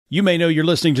You may know you're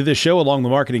listening to this show along the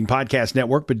Marketing Podcast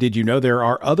Network, but did you know there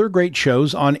are other great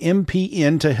shows on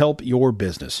MPN to help your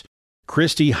business?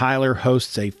 Christy Heiler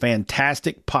hosts a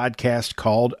fantastic podcast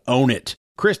called Own It.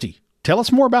 Christy, tell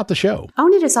us more about the show.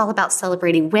 Own It is all about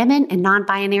celebrating women and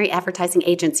non-binary advertising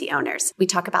agency owners. We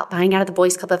talk about buying out of the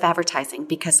Boys Club of Advertising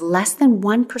because less than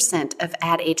 1% of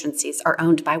ad agencies are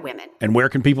owned by women. And where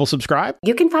can people subscribe?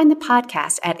 You can find the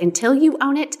podcast at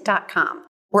untilyouownit.com.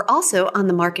 We're also on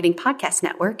the Marketing Podcast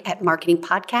Network at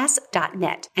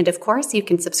marketingpodcast.net. And of course, you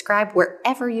can subscribe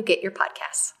wherever you get your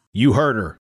podcasts. You heard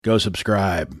her. Go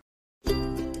subscribe.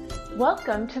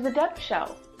 Welcome to The Deb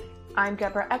Show. I'm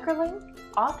Deborah Eckerling,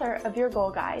 author of Your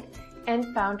Goal Guide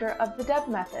and founder of the Deb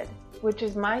Method, which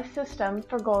is my system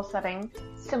for goal setting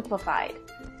simplified.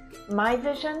 My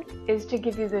vision is to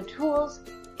give you the tools,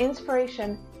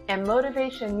 inspiration, and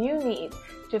motivation you need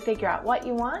to figure out what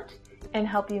you want and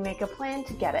help you make a plan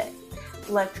to get it.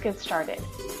 Let's get started.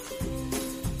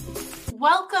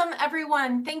 Welcome,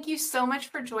 everyone. Thank you so much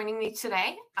for joining me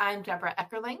today. I'm Deborah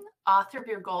Eckerling, author of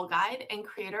Your Goal Guide and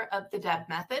creator of the Deb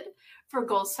Method for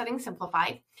Goal Setting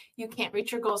Simplified. You can't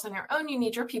reach your goals on your own. You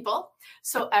need your people.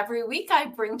 So every week I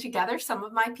bring together some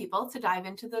of my people to dive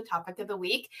into the topic of the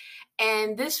week.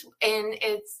 And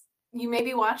you may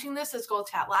be watching this as Goal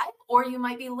Chat Live, or you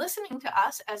might be listening to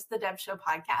us as the Deb Show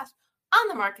podcast on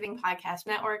the Marketing Podcast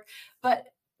Network. But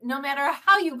no matter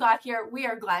how you got here, we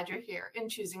are glad you're here in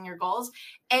choosing your goals.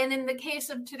 And in the case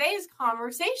of today's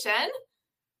conversation,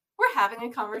 we're having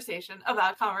a conversation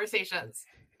about conversations.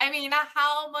 I mean,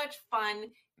 how much fun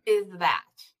is that?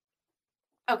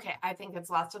 Okay, I think it's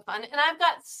lots of fun. And I've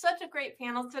got such a great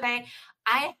panel today.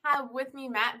 I have with me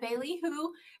Matt Bailey,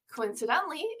 who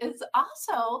coincidentally is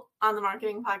also on the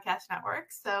Marketing Podcast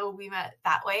Network. So we met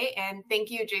that way. And thank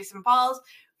you, Jason Falls,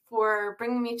 for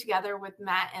bringing me together with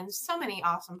Matt and so many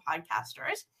awesome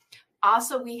podcasters.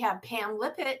 Also, we have Pam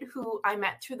Lippitt, who I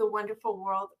met through the wonderful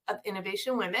world of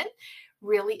Innovation Women.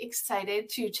 Really excited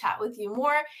to chat with you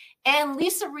more. And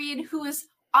Leisa Reid, who is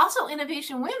also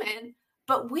Innovation Women,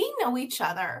 but we know each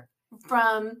other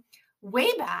from way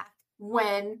back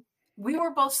when we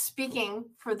were both speaking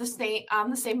for on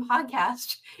the same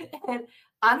podcast. And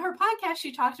on her podcast,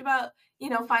 she talked about,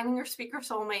 finding your speaker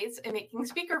soulmates and making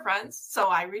speaker friends. So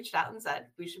I reached out and said,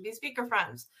 we should be speaker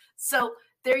friends. So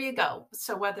there you go.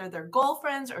 So whether they're goal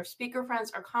friends or speaker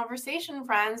friends or conversation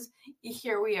friends,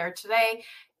 here we are today.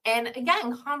 And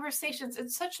again, conversations,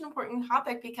 it's such an important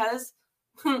topic because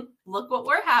look what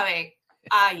we're having.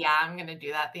 I'm going to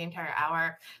do that the entire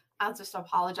hour. I'll just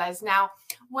apologize. Now,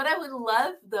 what I would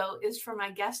love, though, is for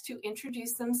my guests to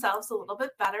introduce themselves a little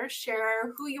bit better,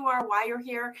 share who you are, why you're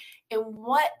here, and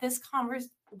what this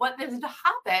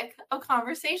topic of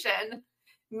conversation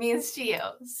means to you.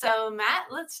 So, Matt,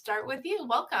 let's start with you.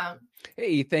 Welcome.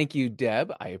 Hey, thank you,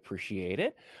 Deb. I appreciate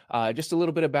it. Just a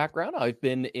little bit of background. I've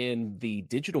been in the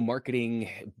digital marketing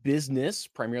business,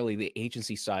 primarily the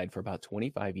agency side, for about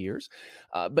 25 years.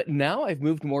 But now I've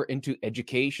moved more into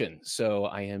education. So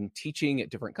I am teaching at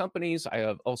different companies. I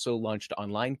have also launched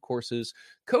online courses,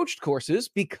 coached courses,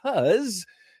 because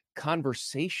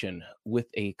conversation with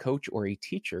a coach or a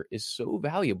teacher is so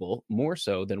valuable, more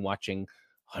so than watching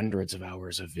hundreds of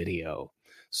hours of video.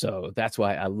 So that's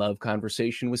why I love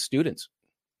conversation with students.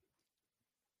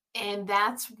 And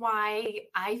that's why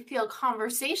I feel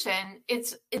conversation,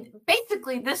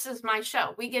 basically, this is my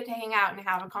show. We get to hang out and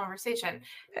have a conversation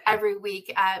every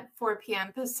week at 4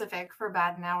 p.m. Pacific for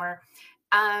about an hour,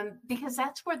 because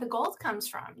that's where the gold comes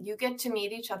from. You get to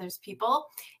meet each other's people.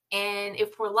 And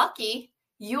if we're lucky,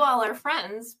 you all are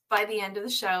friends by the end of the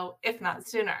show, if not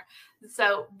sooner.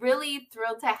 So really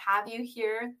thrilled to have you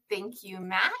here. Thank you,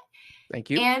 Matt.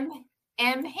 Thank you. And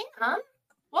Pam,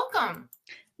 welcome.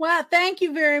 Well, thank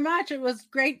you very much. It was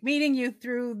great meeting you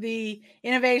through the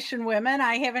Innovation Women.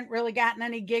 I haven't really gotten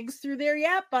any gigs through there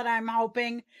yet, but I'm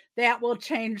hoping that will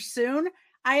change soon.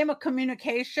 I am a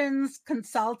communications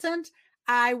consultant.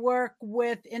 I work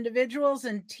with individuals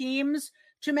and teams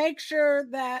to make sure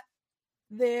that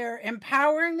they're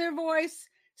empowering their voice,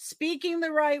 speaking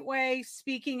the right way,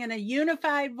 speaking in a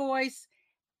unified voice,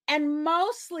 and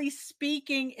mostly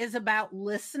speaking is about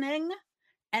listening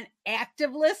and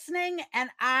active listening. And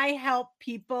I help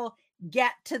people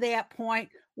get to that point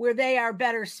where they are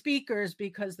better speakers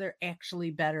because they're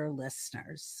actually better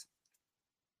listeners.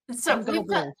 So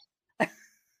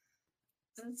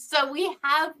we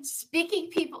have speaking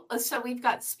people. So we've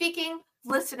got speaking,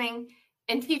 listening,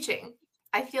 and teaching.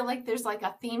 I feel like there's like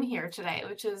a theme here today,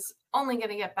 which is only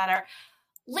going to get better.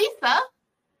 Leisa,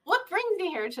 what brings you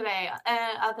here today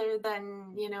other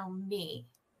than, me?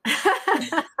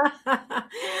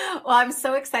 Well, I'm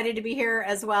so excited to be here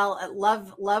as well. I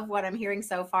love what I'm hearing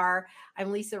so far. I'm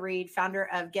Leisa Reid, founder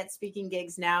of Get Speaking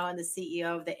Gigs Now and the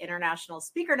CEO of the International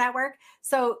Speaker Network.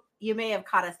 So you may have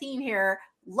caught a theme here.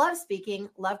 Love speaking,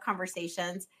 love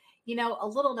conversations. You know, a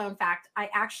little known fact, I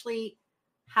actually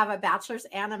have a bachelor's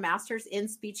and a master's in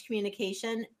speech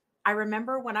communication. I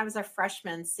remember when I was a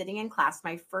freshman sitting in class,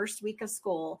 my first week of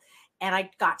school, and I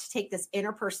got to take this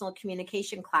interpersonal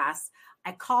communication class.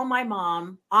 I call my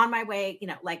mom on my way, you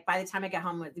know, like by the time I get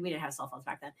home, we didn't have cell phones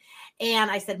back then.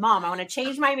 And I said, Mom, I want to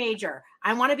change my major.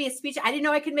 I want to be a speech. I didn't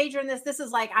know I could major in this. This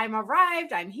is like, I'm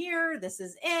arrived, I'm here. This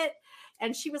is it.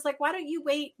 And she was like, why don't you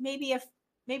wait maybe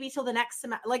till the next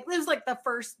semester? Like, it was like the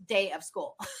first day of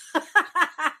school.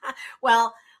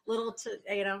 Well,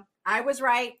 I was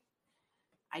right.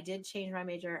 I did change my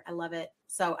major. I love it.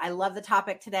 So I love the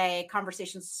topic today.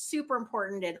 Conversations super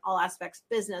important in all aspects,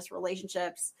 business,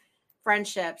 relationships,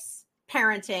 friendships,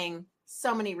 parenting,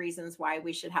 so many reasons why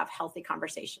we should have healthy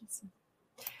conversations.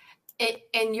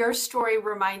 And your story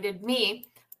reminded me,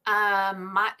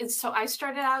 so I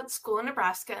started out school in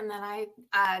Nebraska, and then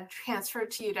I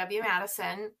transferred to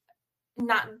UW-Madison.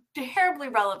 Not terribly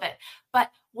relevant, but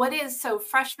what is, so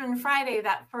freshman Friday,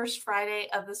 that first Friday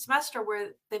of the semester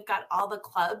where they've got all the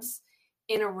clubs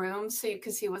in a room so you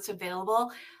can see what's available.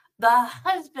 The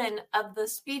husband of the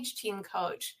speech team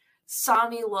coach saw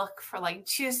me look for like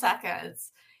 2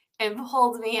 seconds and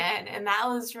pulled me in. And that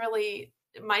was really,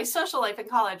 my social life in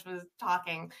college was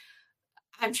talking.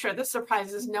 I'm sure this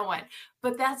surprises no one,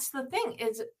 but that's the thing,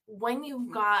 is when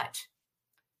you've got,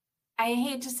 I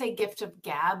hate to say gift of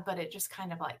gab, but it just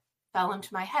kind of like fell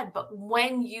into my head. But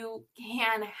when you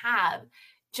can have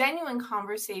genuine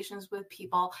conversations with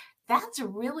people, that's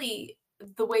really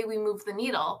the way we move the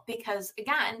needle, because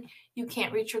again, you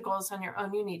can't reach your goals on your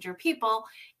own. You need your people.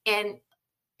 And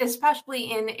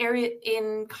especially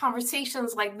in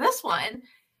conversations like this one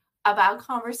about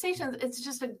conversations, it's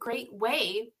just a great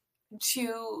way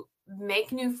to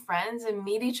make new friends and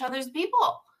meet each other's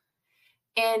people.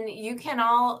 And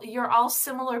you're all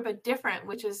similar but different,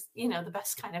 which is, the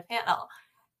best kind of panel.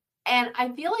 And I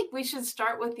feel like we should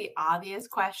start with the obvious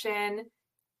question.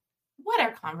 What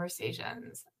are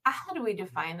conversations? How do we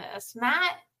define this?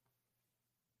 Matt?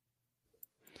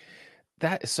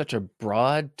 That is such a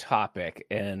broad topic,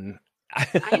 and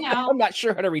I know. I'm not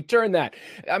sure how to return that.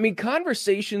 I mean,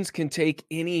 conversations can take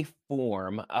any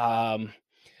form. I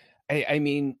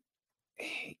mean,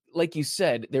 like you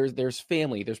said, there's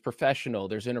family, there's professional,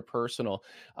 there's interpersonal.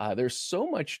 There's so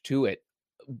much to it.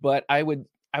 But I would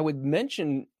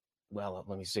mention, well,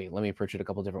 let me approach it a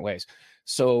couple different ways.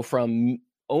 So from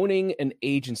owning an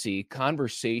agency,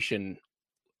 conversation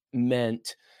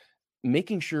meant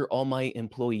making sure all my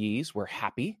employees were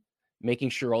happy, making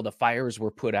sure all the fires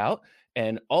were put out,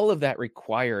 and all of that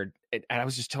required, and I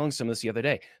was just telling some of this the other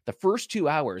day, the first 2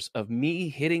 hours of me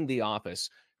hitting the office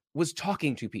was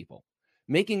talking to people,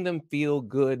 making them feel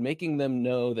good, making them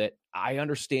know that I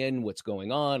understand what's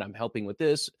going on, I'm helping with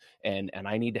this, and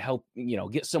I need to help,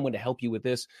 get someone to help you with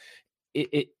this.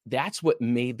 That's what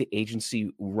made the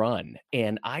agency run.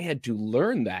 And I had to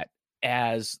learn that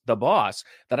as the boss,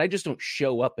 that I just don't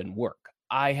show up and work.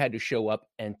 I had to show up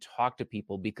and talk to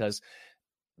people because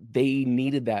they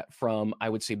needed that from, I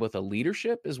would say, both a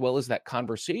leadership as well as that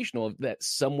conversational, that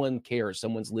someone cares,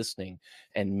 someone's listening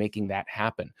and making that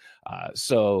happen.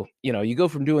 So, you go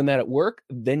from doing that at work,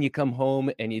 then you come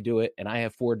home and you do it. And I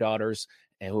have 4 daughters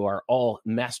who are all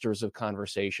masters of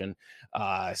conversation.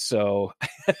 So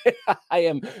I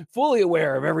am fully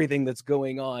aware of everything that's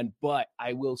going on, but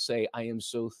I will say I am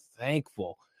so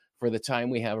thankful for the time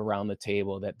we have around the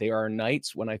table, that there are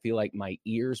nights when I feel like my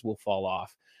ears will fall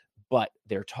off, but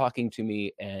they're talking to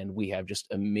me and we have just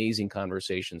amazing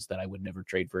conversations that I would never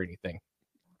trade for anything.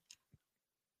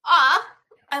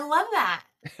 I love that.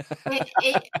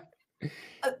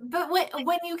 But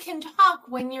when you can talk,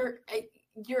 when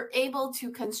you're able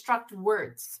to construct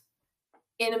words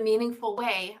in a meaningful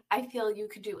way, I feel you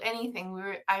could do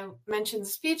anything. I mentioned the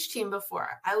speech team before.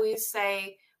 I always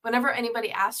say, whenever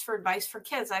anybody asks for advice for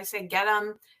kids, I say, get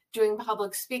them doing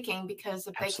public speaking, because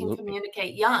if Absolutely. they can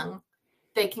communicate young,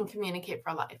 they can communicate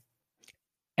for life.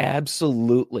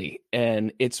 Absolutely.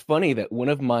 And it's funny that one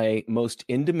of my most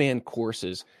in-demand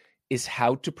courses is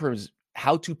how to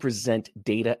present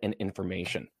data and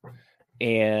information.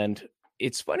 And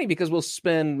it's funny because we'll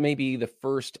spend maybe the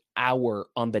first hour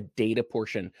on the data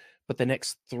portion, but the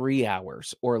next 3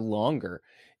 hours or longer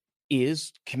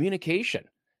is communication.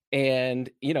 And,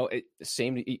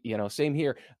 same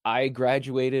here. I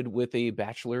graduated with a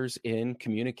bachelor's in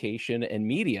communication and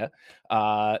media.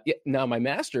 Now my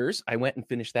master's, I went and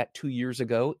finished that 2 years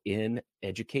ago in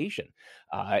education.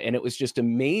 And it was just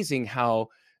amazing how,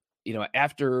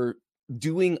 after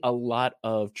doing a lot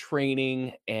of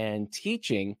training and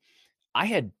teaching, I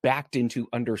had backed into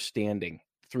understanding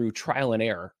through trial and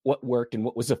error what worked and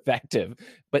what was effective.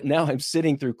 But now I'm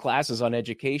sitting through classes on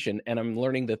education and I'm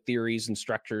learning the theories and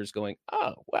structures going,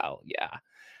 oh, well, yeah,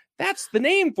 that's the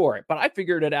name for it. But I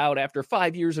figured it out after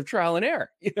 5 years of trial and error.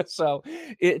 So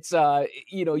it's,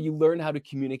 you learn how to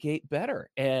communicate better.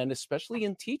 And especially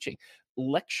in teaching,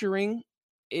 lecturing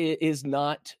is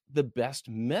not the best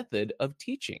method of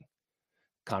teaching.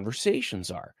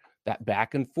 Conversations are. That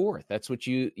back and forth, that's what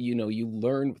you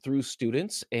learn through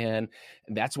students, and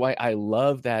that's why I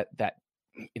love that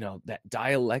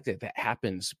dialectic that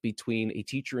happens between a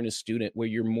teacher and a student, where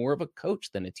you're more of a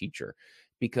coach than a teacher,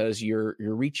 because you're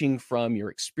reaching from your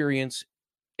experience,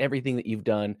 everything that you've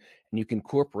done, and you can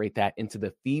incorporate that into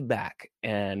the feedback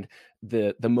and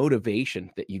the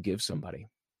motivation that you give somebody.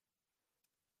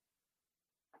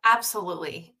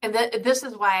 Absolutely. And this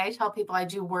is why I tell people I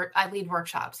lead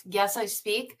workshops. Yes, I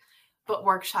speak, but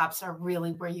workshops are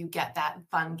really where you get that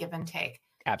fun give and take.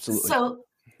 Absolutely.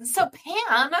 So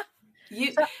Pam,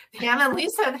 Pam and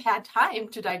Leisa have had time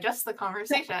to digest the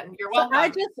conversation. You're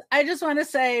welcome. I just want to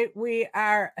say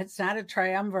it's not a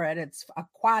triumvirate, it's a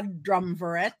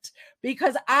quadrumvirate,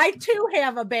 because I too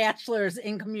have a bachelor's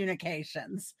in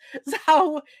communications.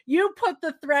 So you put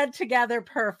the thread together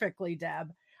perfectly,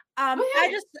 Deb.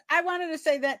 I wanted to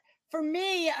say that for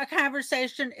me, a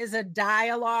conversation is a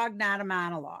dialogue, not a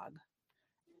monologue.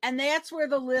 And that's where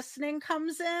the listening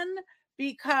comes in,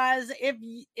 because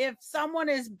if someone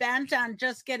is bent on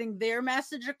just getting their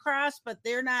message across, but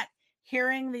they're not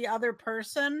hearing the other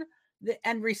person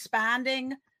and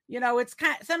responding, it's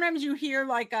sometimes you hear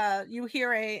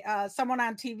someone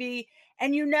on TV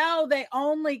and they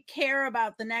only care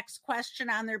about the next question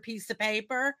on their piece of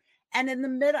paper. And in the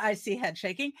middle, I see head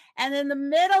shaking. And in the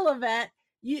middle of it,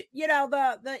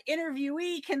 the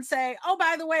interviewee can say, oh,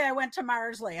 by the way, I went to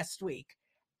Mars last week.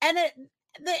 And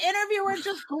the interviewer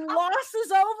just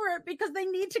glosses over it because they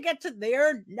need to get to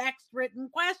their next written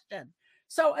question.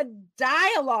 So a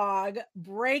dialogue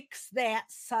breaks that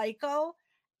cycle.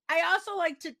 I also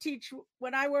like to teach,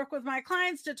 when I work with my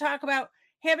clients, to talk about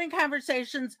having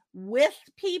conversations with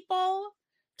people,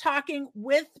 talking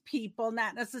with people,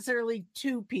 not necessarily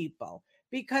to people.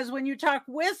 Because when you talk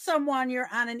with someone, you're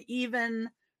on an even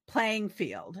playing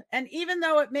field. And even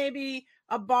though it may be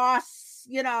a boss,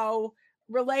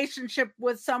 relationship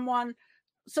with someone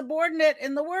subordinate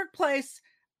in the workplace,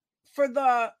 for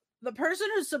the person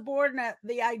who's subordinate,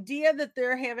 the idea that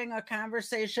they're having a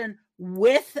conversation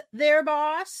with their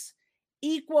boss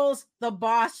equals the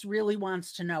boss really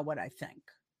wants to know what I think.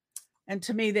 And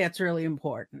to me, that's really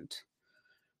important.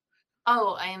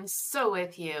 Oh, I am so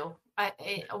with you.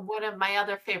 One of my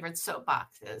other favorite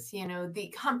soapboxes, the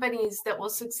companies that will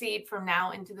succeed from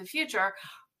now into the future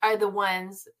are the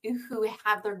ones who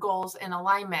have their goals in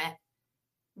alignment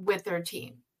with their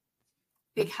team.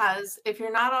 Because if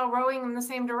you're not all rowing in the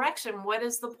same direction, what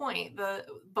is the point? The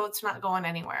boat's not going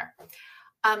anywhere.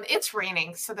 It's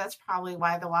raining, so that's probably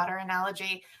why the water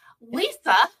analogy.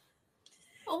 Leisa,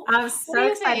 I'm so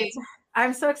excited.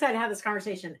 I'm so excited to have this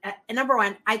conversation. And number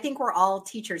one, I think we're all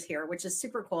teachers here, which is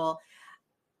super cool.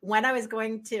 When I was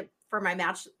going for my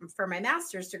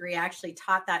master's degree, I actually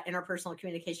taught that interpersonal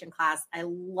communication class. I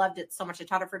loved it so much. I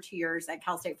taught it for 2 years at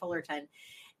Cal State Fullerton.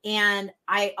 And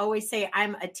I always say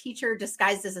I'm a teacher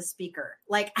disguised as a speaker.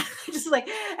 Like, just like,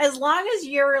 as long as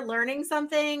you're learning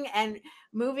something and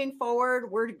moving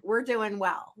forward, we're doing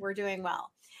well. We're doing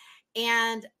well.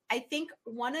 And I think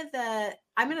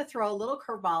I'm going to throw a little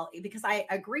curveball, because I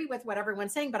agree with what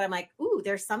everyone's saying, but I'm like, ooh,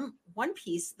 there's one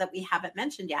piece that we haven't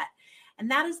mentioned yet. And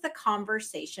that is the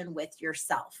conversation with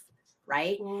yourself,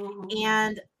 right? Mm-hmm.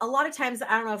 And a lot of times, I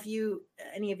don't know if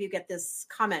any of you get this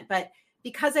comment, but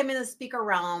because I'm in the speaker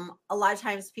realm, a lot of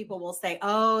times people will say,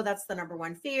 oh, that's the number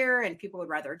one fear, and people would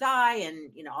rather die, and,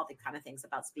 all the kind of things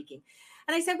about speaking.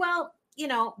 And I say, well,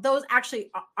 those actually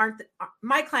aren't,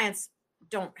 my clients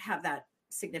don't have that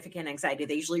significant anxiety.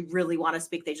 They usually really want to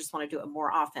speak. They just want to do it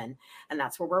more often. And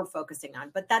that's where we're focusing on.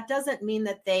 But that doesn't mean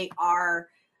that they are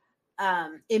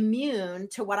immune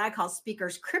to what I call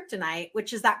speaker's kryptonite,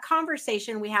 which is that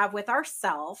conversation we have with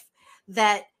ourselves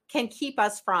that can keep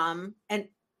us from, and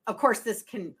of course, this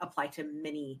can apply to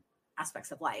many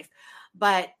aspects of life.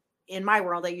 But in my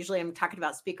world, I usually am talking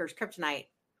about speaker's kryptonite.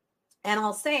 And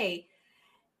I'll say,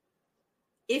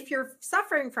 if you're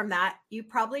suffering from that, you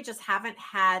probably just haven't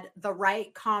had the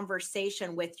right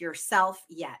conversation with yourself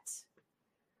yet,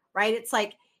 right? It's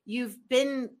like you've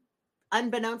been,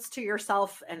 unbeknownst to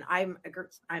yourself, and I'm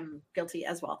guilty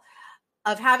as well,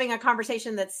 of having a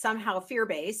conversation that's somehow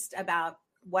fear-based about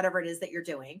whatever it is that you're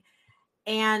doing.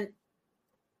 And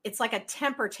it's like a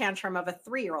temper tantrum of a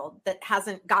 3-year-old that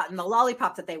hasn't gotten the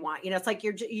lollipop that they want. It's like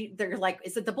they're like,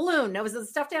 is it the balloon? No. Is it the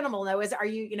stuffed animal? No. Are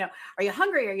you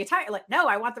hungry? Are you tired? Like, no,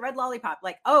 I want the red lollipop.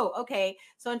 Like, oh, okay.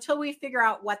 So until we figure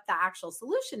out what the actual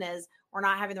solution is, we're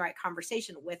not having the right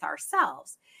conversation with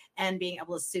ourselves and being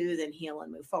able to soothe and heal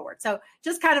and move forward. So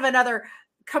just kind of another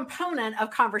component of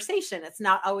conversation. It's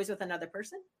not always with another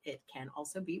person. It can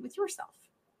also be with yourself.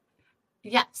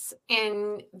 Yes.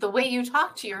 And the way you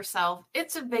talk to yourself,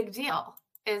 it's a big deal.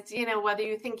 It's, whether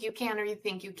you think you can or you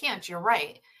think you can't, you're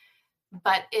right.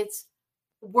 But it's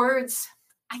words.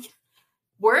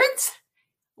 Words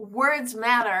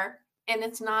matter. And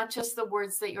it's not just the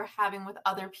words that you're having with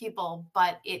other people,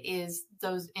 but it is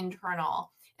those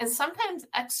internal and sometimes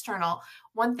external.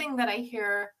 One thing that I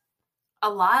hear a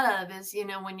lot of is,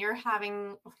 when you're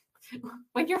fighting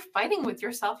with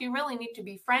yourself, you really need to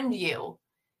befriend you,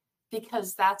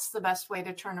 because that's the best way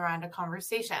to turn around a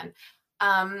conversation.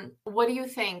 What do you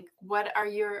think? What are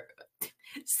your,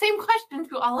 same question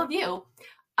to all of you.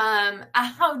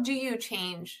 How do you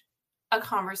change a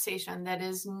conversation that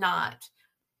is not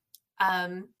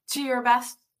to your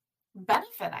best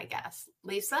benefit, I guess?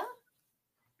 Leisa?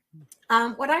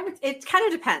 It kind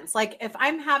of depends. Like if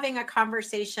I'm having a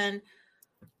conversation,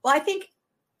 well, I think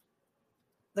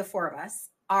the 4 of us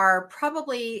are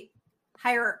probably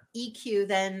higher EQ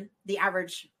than the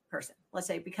average person, let's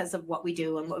say, because of what we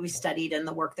do and what we studied and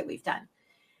the work that we've done.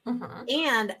 Mm-hmm.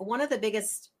 And one of the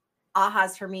biggest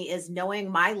ahas for me is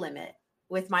knowing my limit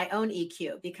with my own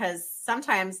EQ, because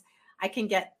sometimes I can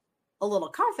get a little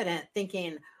confident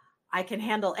thinking I can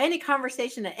handle any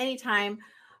conversation at any time,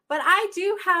 but I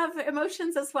do have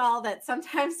emotions as well that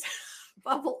sometimes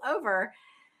bubble over.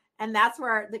 And that's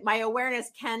where my awareness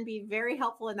can be very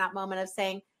helpful in that moment of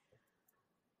saying,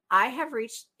 I have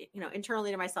reached,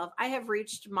 internally to myself, I have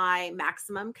reached my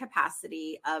maximum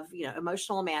capacity of,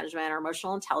 emotional management or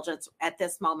emotional intelligence at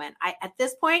this moment. At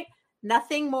this point,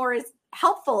 nothing more is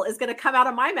helpful is going to come out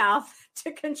of my mouth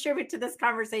to contribute to this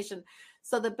conversation.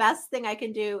 So the best thing I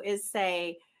can do is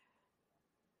say,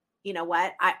 you know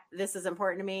what, this is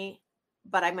important to me,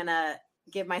 but I'm going to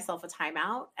give myself a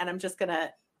timeout, and I'm going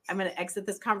to exit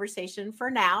this conversation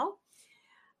for now.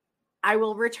 I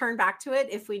will return back to it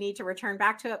if we need to return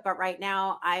back to it. But right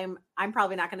now I'm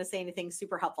probably not going to say anything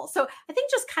super helpful. So I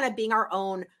think just kind of being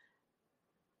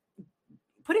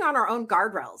putting on our own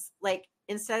guardrails, like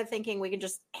instead of thinking we can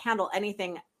just handle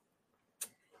anything,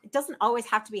 it doesn't always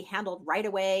have to be handled right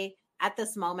away at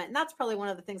this moment. And that's probably one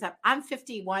of the things I'm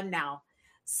 51 now.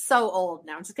 So old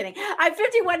now. I'm just kidding. I'm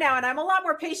 51 now, and I'm a lot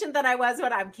more patient than I was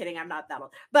when I'm kidding. I'm not that old,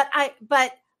 but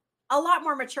a lot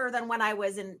more mature than when I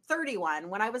was in 31,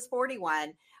 when I was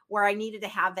 41, where I needed to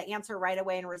have the answer right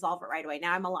away and resolve it right away.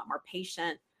 Now I'm a lot more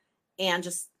patient and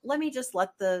let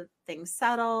the things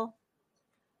settle,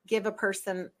 give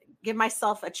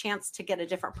myself a chance to get a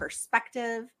different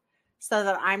perspective so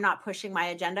that I'm not pushing my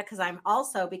agenda. Cause I'm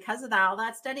also, because of all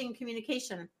that studying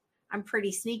communication, I'm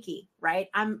pretty sneaky, right?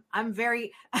 I'm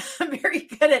very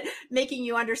good at making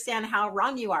you understand how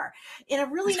wrong you are in a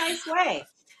really nice way.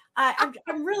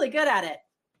 I'm really good at it.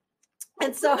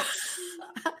 And so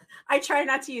I try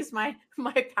not to use my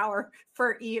power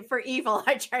for evil.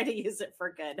 I try to use it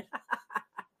for good.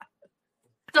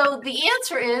 So the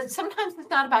answer is sometimes it's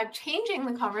not about changing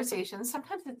the conversation.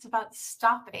 Sometimes it's about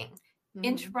stopping,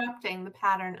 interrupting the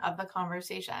pattern of the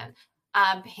conversation.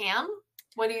 Pam,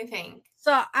 what do you think?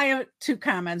 So I have 2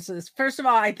 comments. First of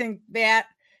all, I think that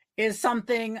is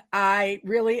something I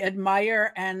really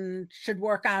admire and should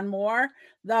work on more,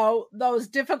 though those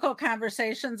difficult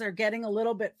conversations are getting a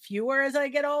little bit fewer as I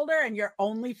get older, and you're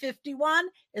only 51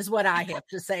 is what I have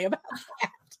to say about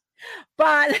that.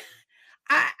 But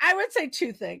I would say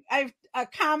 2 things. I've a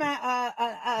comment,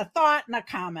 a thought and a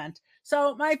comment.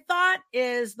 So my thought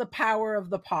is the power of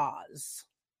the pause.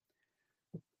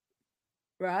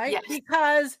 Right? Yes.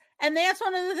 Because, and that's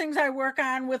one of the things I work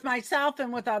on with myself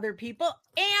and with other people,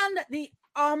 and the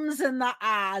ums and the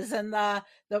ahs and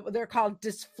they're called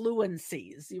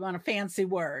disfluencies. You want a fancy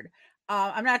word.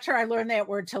 I'm not sure I learned that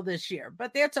word till this year,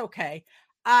 but that's okay.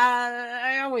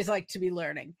 I always like to be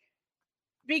learning,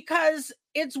 because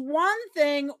it's one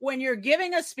thing when you're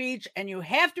giving a speech and you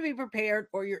have to be prepared,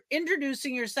 or you're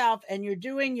introducing yourself and you're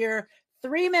doing your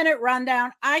 3-minute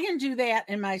rundown. I can do that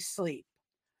in my sleep.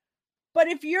 But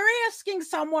if you're asking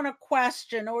someone a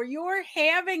question or you're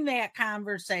having that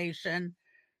conversation,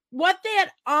 what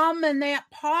that and that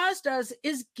pause does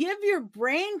is give your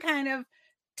brain kind of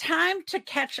time to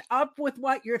catch up with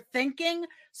what you're thinking.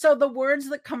 So the words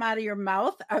that come out of your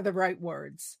mouth are the right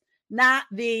words, not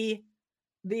the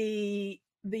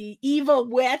evil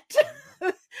wit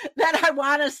that I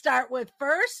want to start with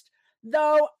first.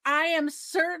 Though I am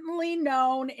certainly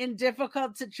known in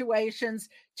difficult situations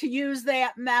to use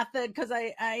that method, because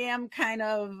I am kind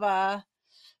of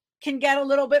can get a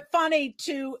little bit funny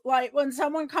to, like, when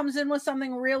someone comes in with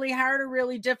something really hard or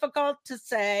really difficult, to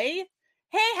say,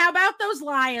 hey, how about those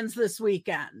Lions this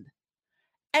weekend?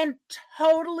 And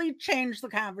totally change the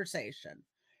conversation.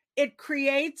 It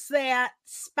creates that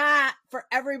spot for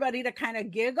everybody to kind of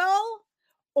giggle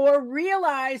or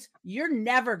realize you're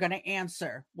never going to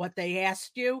answer what they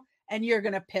asked you, and you're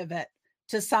going to pivot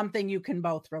to something you can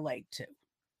both relate to.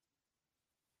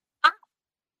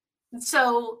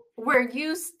 So where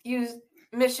you use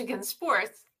Michigan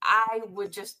sports, I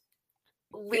would just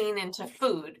lean into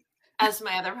food, as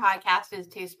my other podcast is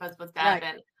Taste Buds with Deb. Right.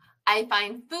 And I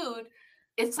find food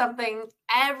is something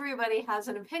everybody has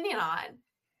an opinion on.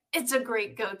 It's a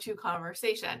great go-to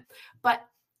conversation. But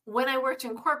when I worked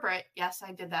in corporate, yes,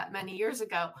 I did that many years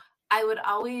ago, I would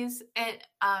always, and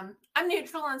I'm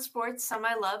neutral on sports. Some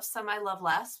I love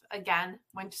less. Again,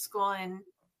 went to school in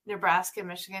Nebraska,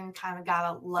 Michigan, kind of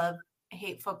gotta love,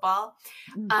 hate football.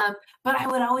 But I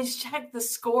would always check the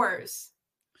scores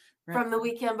from the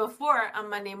weekend before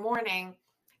on Monday morning,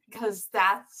 because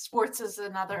that sports is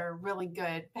another really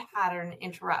good pattern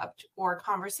interrupt or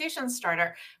conversation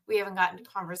starter. We haven't gotten to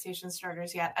conversation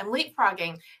starters yet. I'm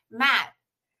leapfrogging. Matt,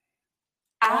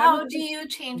 how do you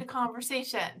change a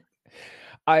conversation?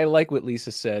 I like what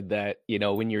Leisa said, that,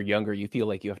 when you're younger, you feel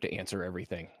like you have to answer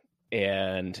everything.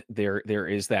 And there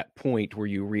is that point where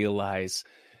you realize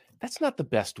that's not the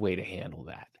best way to handle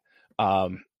that.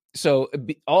 So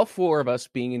all four of us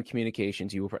being in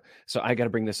communications, so I got to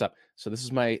bring this up. So this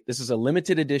is a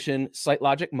limited edition Site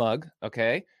Logic mug.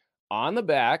 Okay. On the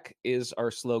back is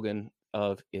our slogan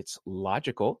of "It's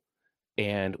logical."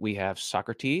 And we have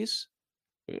Socrates,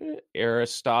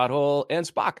 Aristotle, and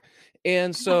Spock.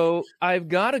 And so I've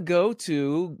got to go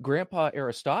to Grandpa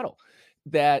Aristotle.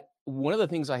 That one of the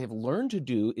things I have learned to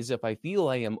do is, if I feel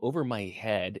I am over my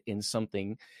head in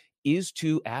something, is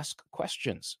to ask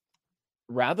questions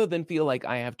rather than feel like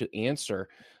I have to answer.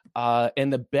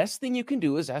 And the best thing you can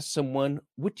do is ask someone,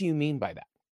 what do you mean by that?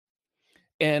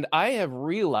 And I have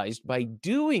realized by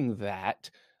doing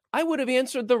that, I would have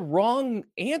answered the wrong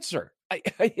answer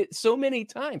so many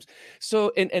times.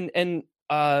 So,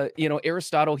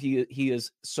 Aristotle, he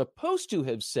is supposed to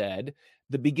have said,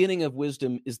 the beginning of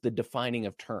wisdom is the defining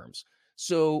of terms.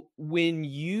 So when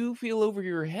you feel over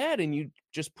your head and you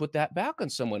just put that back on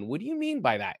someone, what do you mean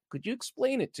by that? Could you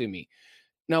explain it to me?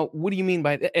 Now, what do you mean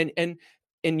by that?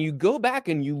 And you go back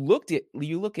and you look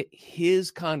at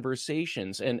his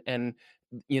conversations and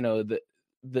the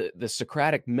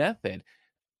Socratic method.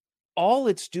 All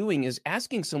it's doing is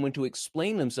asking someone to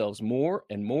explain themselves more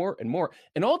and more and more.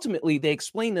 And ultimately, they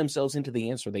explain themselves into the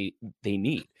answer they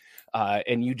need.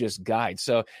 And you just guide.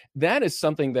 So that is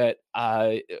something that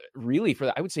really,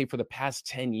 I would say for the past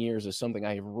 10 years, is something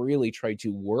I have really tried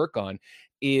to work on,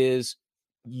 is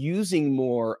using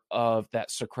more of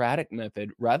that Socratic method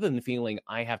rather than feeling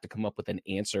I have to come up with an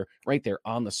answer right there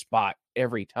on the spot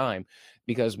every time,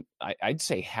 because I'd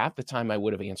say half the time I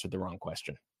would have answered the wrong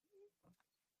question.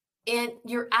 And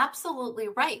you're absolutely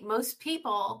right. Most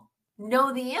people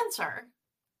know the answer.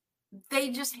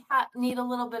 They just need a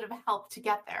little bit of help to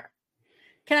get there.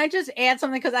 Can I just add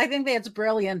something? Because I think that's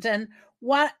brilliant. And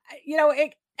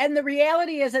and the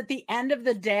reality is, at the end of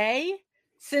the day,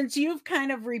 since you've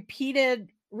kind of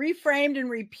reframed and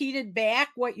repeated back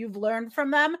what you've learned from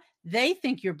them, they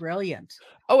think you're brilliant.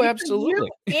 Oh,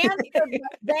 absolutely. You answered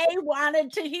what they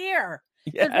wanted to hear.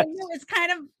 Yes. It's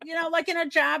kind of, like in a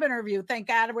job interview. Thank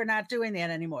God we're not doing that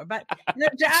anymore. But in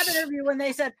a job interview, when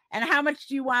they said, and how much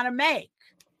do you want to make?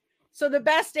 So the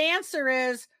best answer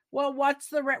is, well, what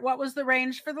was the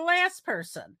range for the last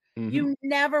person? Mm-hmm. You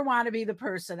never want to be the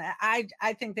person. I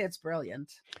think that's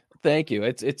brilliant. Thank you.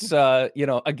 It's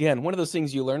again, one of those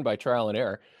things you learn by trial and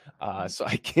error. So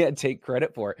I can't take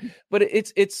credit for it, but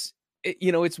it's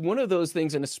one of those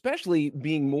things, and especially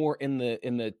being more in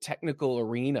the technical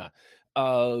arena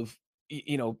of,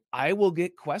 I will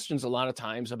get questions a lot of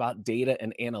times about data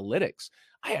and analytics.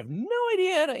 I have no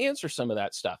idea how to answer some of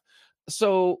that stuff.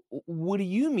 So what do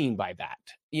you mean by that?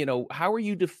 How are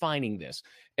you defining this?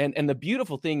 And the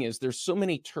beautiful thing is, there's so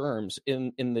many terms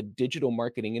in the digital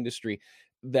marketing industry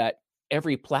that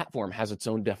every platform has its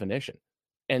own definition.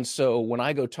 And so when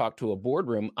I go talk to a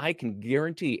boardroom, I can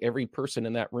guarantee every person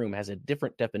in that room has a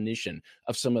different definition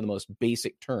of some of the most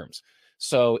basic terms.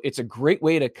 So it's a great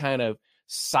way to kind of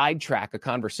sidetrack a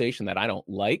conversation that I don't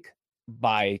like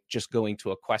by just going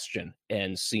to a question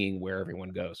and seeing where everyone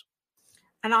goes.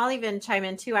 And I'll even chime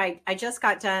in too. I just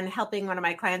got done helping one of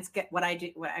my clients get what I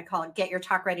call it, get your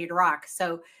talk ready to rock.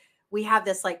 So we have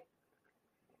this like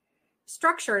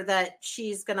structure that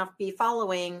she's going to be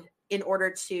following in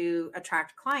order to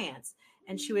attract clients.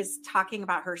 And she was talking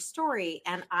about her story.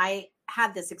 And I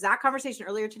had this exact conversation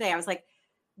earlier today. I was like,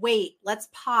 wait, let's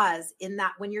pause in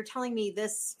that. When you're telling me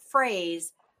this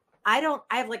phrase, I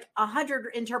have like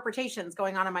 100 interpretations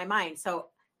going on in my mind. So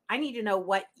I need to know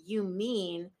what you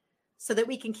mean so that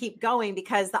we can keep going,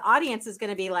 because the audience is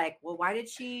going to be like, well, why did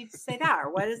she say that?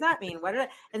 Or what does that mean?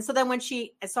 And so then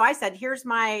so I said, here's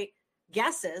my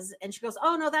guesses. And she goes,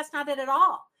 oh no, that's not it at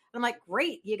all. And I'm like,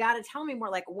 great. You got to tell me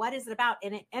more. Like, what is it about?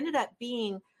 And it ended up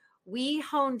being, we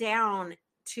honed down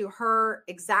to her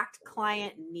exact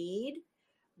client need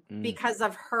because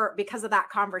of that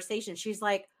conversation. She's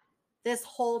like, this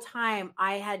whole time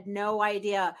I had no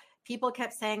idea. People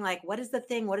kept saying like, what is the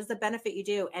thing? What is the benefit you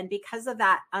do? And because of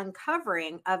that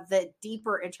uncovering of the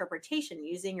deeper interpretation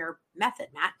using your method,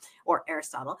 Matt, or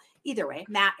Aristotle, either way,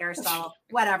 Matt, Aristotle,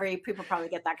 whatever, people probably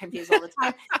get that confused all the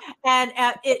time. And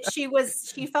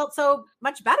she felt so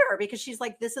much better because she's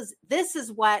like, this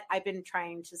is what I've been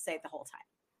trying to say the whole time.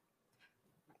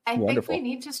 I Wonderful. think we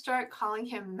need to start calling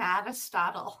him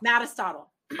Mattistotle. Mattistotle.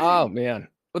 Oh man.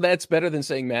 Well, that's better than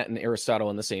saying Matt and Aristotle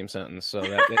in the same sentence. So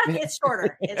that it's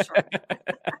shorter. It's shorter.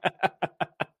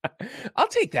 I'll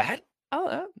take that.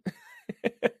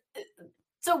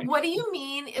 So what do you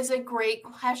mean is a great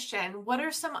question? What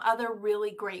are some other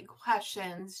really great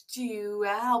questions to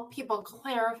help people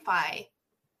clarify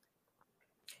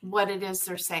what it is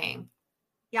they're saying?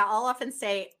 Yeah, I'll often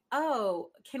say, oh,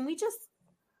 can we just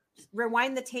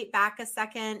rewind the tape back a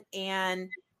second? And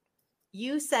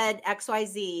you said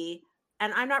XYZ,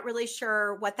 and I'm not really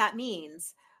sure what that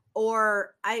means.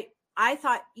 Or I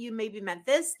thought you maybe meant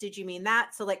this. Did you mean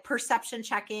that? So like perception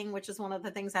checking, which is one of the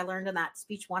things I learned in that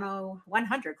speech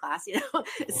 100 class,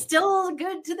 it's still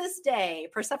good to this day.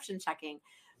 Perception checking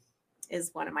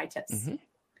is one of my tips. Mm-hmm.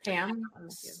 Pam?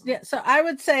 Yeah. So I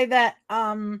would say that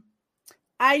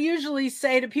I usually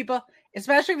say to people,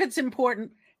 especially if it's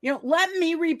important, let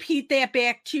me repeat that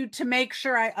back to you to make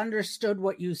sure I understood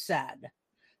what you said,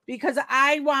 because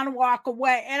I want to walk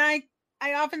away. And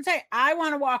I often say, I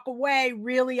want to walk away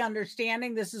really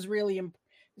understanding this is really important,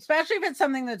 especially if it's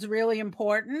something that's really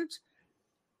important.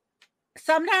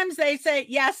 Sometimes they say,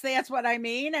 yes, that's what I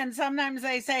mean. And sometimes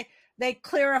they say they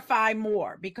clarify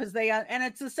more because and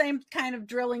it's the same kind of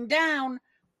drilling down,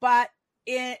 but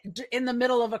in the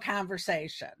middle of a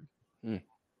conversation.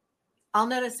 I'll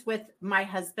notice with my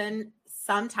husband,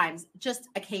 sometimes, just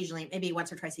occasionally, maybe once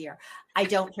or twice a year, I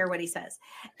don't hear what he says.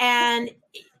 And,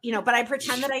 but I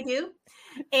pretend that I do.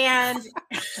 And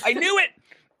I knew it.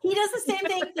 He does the same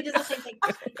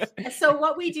thing. So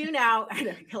what we do now, I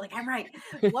feel like I'm right.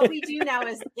 What we do now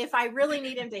is if I really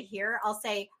need him to hear, I'll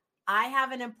say, I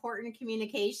have an important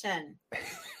communication.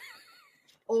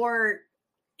 Or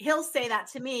he'll say that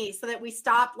to me so that we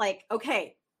stop like,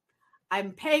 okay,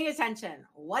 I'm paying attention.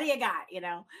 What do you got?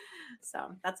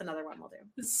 So that's another one we'll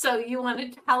do. So you want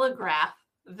to telegraph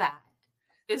that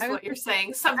is what you're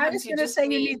saying. Sometimes I was going to say you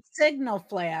need signal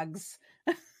flags.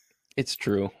 It's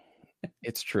true.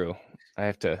 It's true. I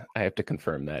have to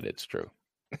confirm that it's true.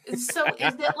 So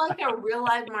is it like a real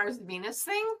life Mars Venus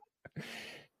thing?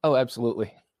 Oh,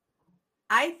 absolutely.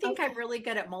 I think I'm really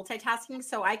good at multitasking,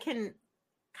 so I can.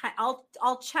 I'll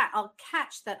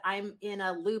catch that I'm in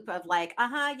a loop of like,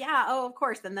 yeah, oh, of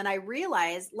course. And then I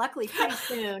realize, luckily pretty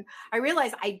soon,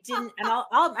 I didn't, and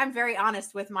I'm very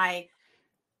honest with my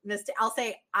mistake. I'll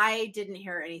say, I didn't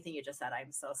hear anything you just said.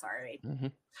 I'm so sorry. Mm-hmm.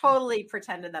 Totally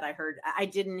pretended that I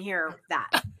didn't hear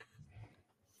that.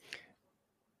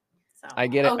 So I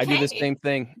get it. Okay. I do the same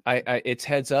thing. It's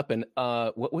heads up. And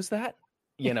what was that?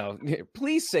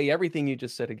 Please say everything you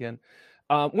just said again.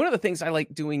 One of the things I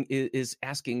like doing is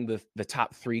asking the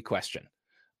top 3 question.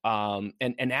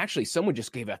 And actually someone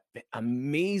just gave an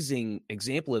amazing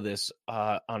example of this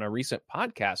on a recent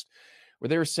podcast where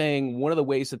they were saying one of the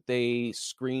ways that they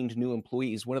screened new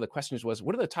employees, one of the questions was,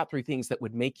 what are the top 3 things that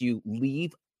would make you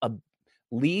leave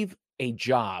a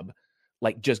job,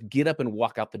 like just get up and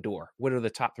walk out the door? What are the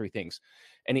top 3 things?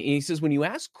 And he says, when you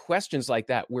ask questions like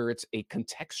that, where it's a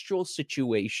contextual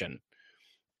situation,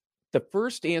 the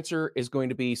first answer is going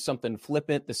to be something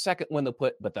flippant. The second one they'll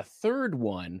put, but the third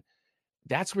one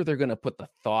that's where they're going to put the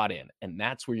thought in, and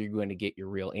that's where you're going to get your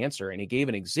real answer. And he gave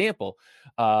an example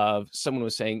of someone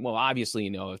was saying, well, obviously,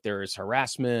 if there is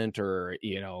harassment or,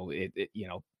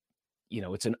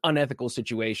 it's an unethical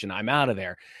situation, I'm out of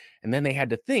there. And then they had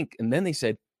to think, and then they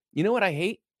said, you know what I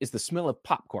hate is the smell of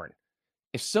popcorn.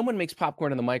 If someone makes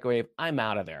popcorn in the microwave, I'm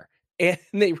out of there. And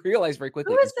they realized very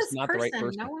quickly, who is this not person? the right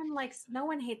person. No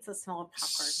one hates the smell of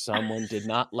popcorn. Someone did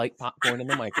not like popcorn in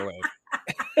the microwave.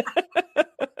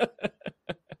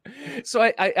 So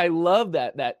I love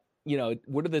that,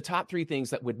 what are the top 3 things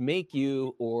that would make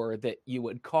you, or that you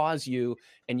would cause you,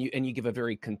 and you give a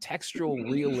very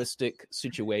contextual, realistic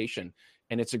situation.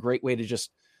 And it's a great way to just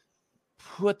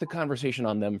put the conversation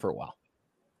on them for a while.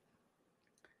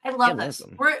 I love this.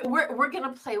 We're going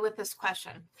to play with this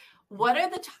question. What are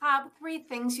the top 3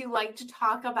 things you like to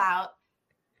talk about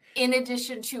in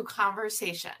addition to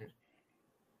conversation?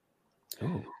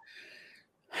 Ooh.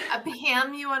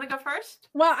 Pam, you want to go first?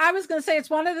 Well, I was going to say it's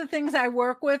one of the things I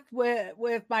work with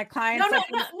my clients. No.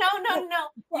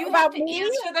 You have to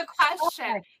answer the question.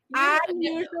 Okay. I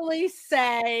usually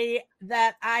say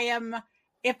that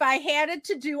if I had it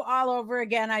to do all over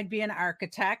again, I'd be an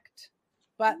architect.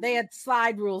 But they had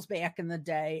slide rules back in the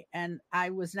day, and I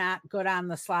was not good on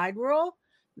the slide rule.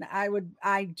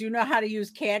 I do know how to use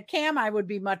CAD CAM. I would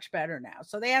be much better now.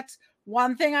 So that's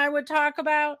one thing I would talk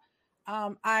about.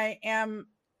 I am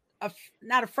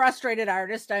not a frustrated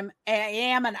artist. I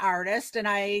am an artist, and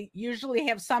I usually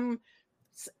have some.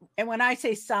 And when I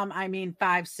say some, I mean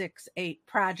 5, 6, 8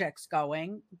 projects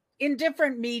going in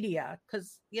different media,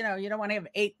 because you don't want to have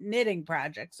 8 knitting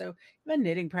projects. So you have a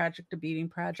knitting project, a beading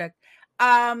project.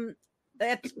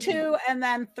 That's 2, and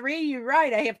then 3. You're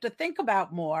right. I have to think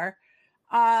about more.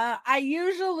 I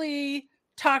usually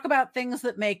talk about things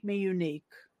that make me unique.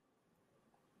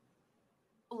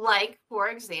 Like, for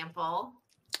example,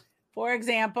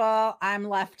 I'm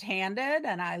left-handed,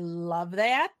 and I love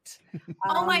that.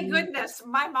 Oh my goodness.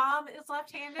 My mom is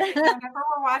left-handed, and whenever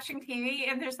we're watching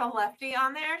TV and there's a lefty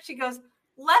on there, she goes,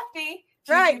 lefty.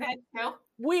 Right. Do that too?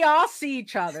 We all see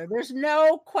each other. There's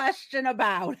no question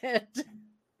about it.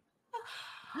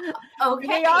 Okay.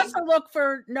 They also look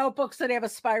for notebooks that have a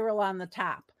spiral on the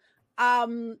top.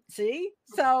 See?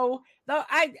 So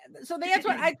that's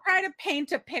what I try to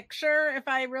paint a picture. If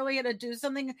I really had to do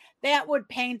something, that would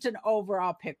paint an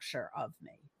overall picture of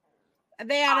me.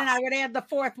 That, and I would add the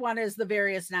 4th one is the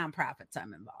various nonprofits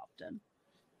I'm involved in.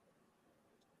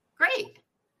 Great.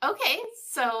 Okay.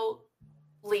 So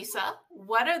Leisa,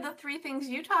 what are the 3 things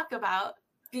you talk about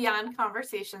beyond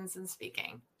conversations and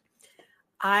speaking?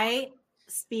 I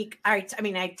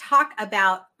talk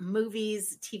about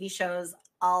movies, TV shows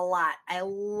a lot. I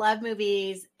love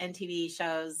movies and TV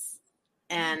shows,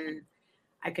 and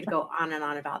I could go on and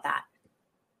on about that.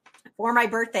 For my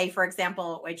birthday, for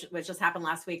example, which just happened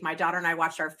last week, my daughter and I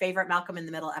watched our favorite Malcolm in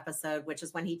the Middle episode, which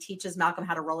is when he teaches Malcolm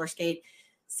how to roller skate.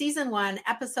 Season 1,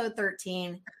 episode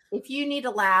 13. If you need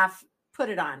a laugh, put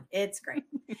it on. It's great.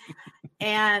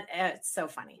 And it's so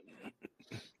funny.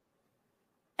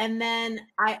 And then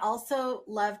I also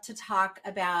love to talk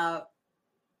about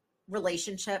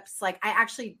relationships. Like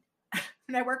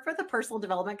when I worked for the personal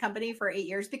development company for 8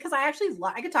 years, because I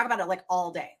could talk about it like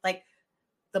all day, like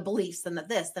the beliefs and the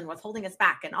this and what's holding us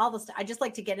back and all this. I just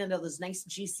like to get into those nice,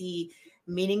 juicy,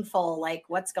 meaningful, like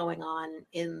what's going on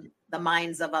in the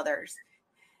minds of others.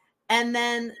 And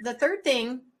then the third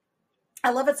thing, I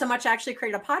love it so much. I actually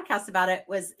created a podcast about it.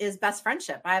 Is best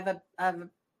friendship. I have a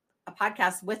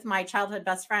podcast with my childhood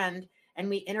best friend, and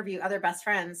we interview other best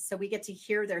friends. So we get to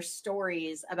hear their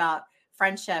stories about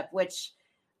friendship, which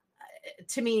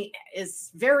to me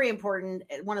is very important.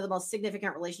 One of the most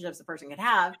significant relationships a person could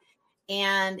have.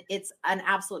 And it's an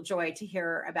absolute joy to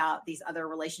hear about these other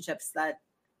relationships that,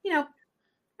 are kind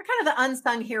of the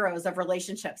unsung heroes of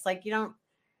relationships. Like you don't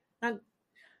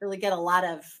really get a lot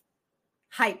of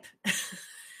hype.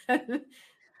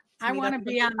 I want to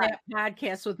be on that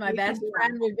podcast with my best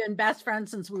friend. We've been best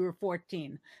friends since we were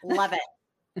 14. Love it.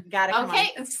 Got it.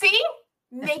 Okay. See,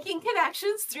 making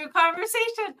connections through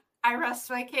conversation. I rest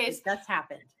my case. That's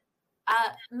happened.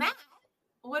 Matt,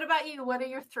 what about you? What are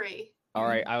your 3? All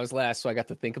right. I was last, so I got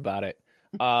to think about it.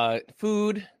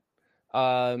 Food.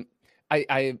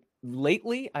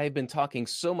 Lately, I've been talking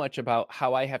so much about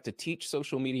how I have to teach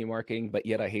social media marketing, but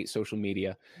yet I hate social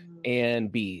media,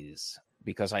 and bees,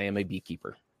 because I am a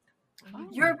beekeeper.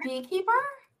 You're a beekeeper?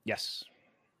 Yes.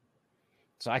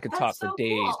 So I could talk for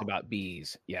days about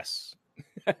bees. Yes.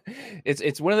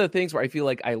 It's one of the things where I feel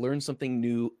like I learn something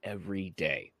new every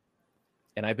day.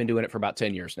 And I've been doing it for about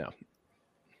 10 years now.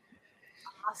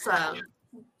 Awesome.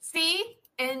 See,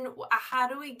 And how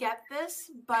do we get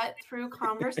this but through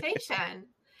conversation?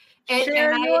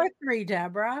 Share your 3,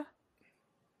 Deborah.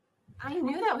 I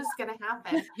knew that was going to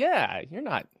happen. Yeah, you're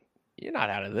not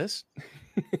out of this.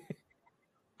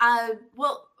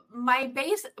 Well, my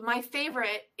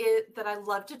favorite is that I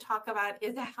love to talk about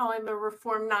is how I'm a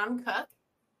reformed non-cook,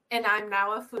 and I'm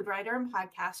now a food writer and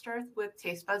podcaster with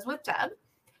Taste Buds with Deb.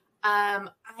 I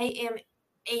am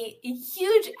a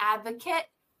huge advocate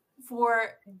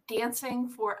for dancing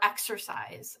for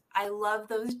exercise. I love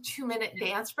those 2-minute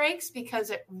dance breaks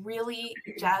because it really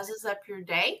jazzes up your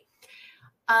day.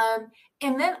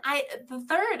 And then the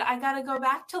third, I got to go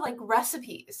back to like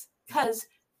recipes, because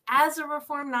as a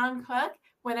reformed non-cook,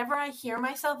 whenever I hear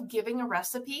myself giving a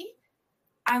recipe,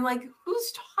 I'm like,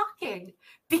 who's talking?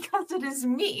 Because it is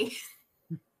me.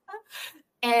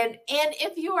 And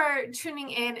if you are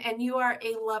tuning in and you are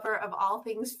a lover of all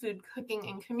things food, cooking,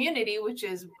 and community, which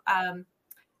is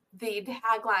the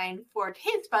tagline for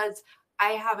Taste Buds, I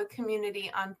have a community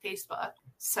on Facebook.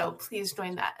 So please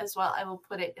join that as well. I will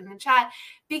put it in the chat,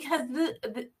 because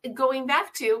going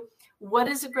back to what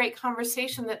is a great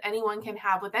conversation that anyone can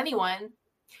have with anyone,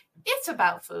 it's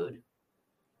about food.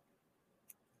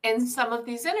 And some of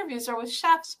these interviews are with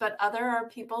chefs, but other are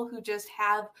people who just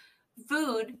have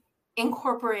food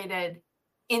incorporated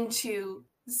into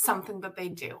something that they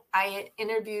do. I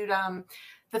interviewed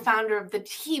the founder of the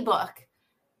Tea Book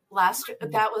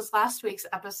that was last week's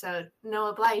episode,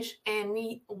 Noah Bleich, and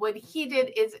what he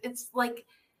did is, it's like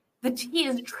the tea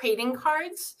is trading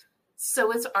cards,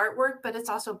 so it's artwork, but it's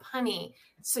also punny,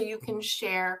 so you can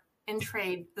share and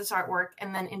trade this artwork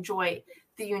and then enjoy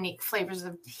the unique flavors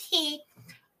of tea.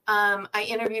 I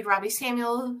interviewed Robbie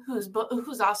Samuel,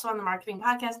 who's also on the Marketing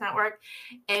Podcast Network,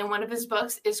 and one of his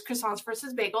books is Croissants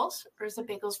versus Bagels, or is it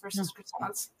Bagels versus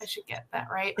Croissants? I should get that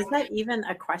right. Is that even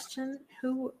a question?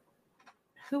 Who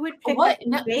would pick a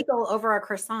bagel over a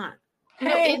croissant?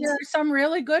 Hey, there are some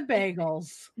really good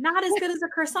bagels. Not as good as a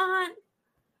croissant.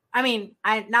 I mean,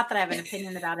 not that I have an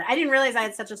opinion about it. I didn't realize I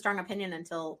had such a strong opinion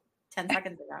until 10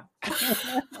 seconds ago.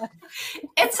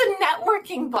 It's a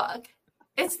networking book.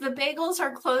 It's the bagels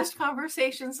are closed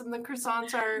conversations and the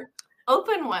croissants are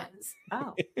open ones.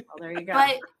 Oh, well, there you go.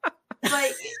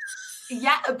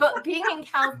 But being in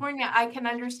California, I can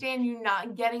understand you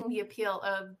not getting the appeal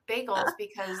of bagels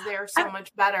because they're so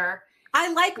much better.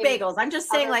 I like bagels. I'm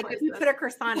just saying, like, if you put a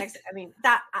croissant next, I mean,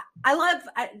 that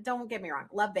don't get me wrong,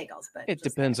 love bagels, but it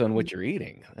depends on what you're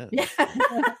eating. Yeah.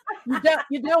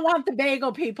 You don't want the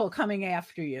bagel people coming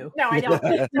after you. No, I don't.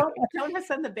 Don't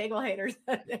send the bagel haters.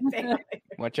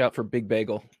 Watch out for Big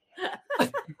Bagel.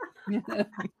 And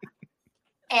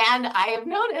I have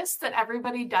noticed that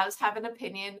everybody does have an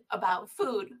opinion about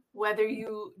food, whether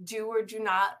you do or do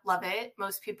not love it.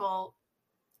 Most people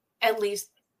at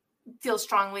least feel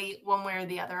strongly one way or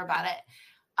the other about it.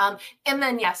 And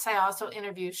then, yes, I also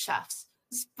interview chefs.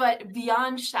 But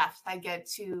beyond chefs, I get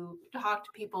to talk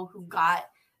to people who got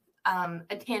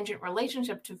a tangent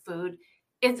relationship to food.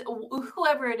 It's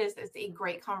whoever it is, it's a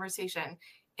great conversation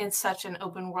in such an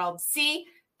open world. See,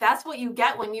 that's what you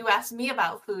get when you ask me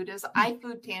about food, is I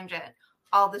food tangent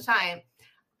all the time.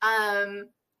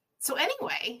 So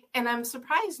anyway, and I'm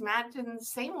surprised Matt didn't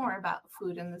say more about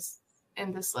food in this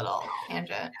little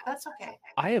tangent. That's okay.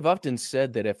 I have often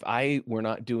said that if I were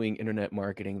not doing internet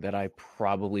marketing, that I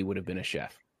probably would have been a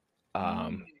chef.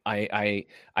 I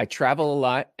travel a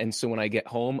lot, and so when I get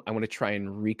home, I want to try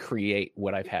and recreate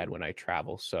what I've had when I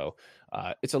travel. So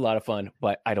it's a lot of fun,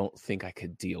 but I don't think I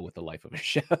could deal with the life of a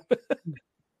chef.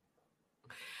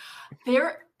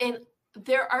 There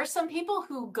are some people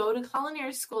who go to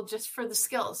culinary school just for the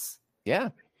skills. Yeah.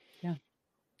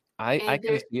 I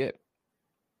can see it.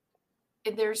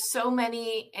 There's so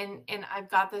many, and I've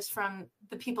got this from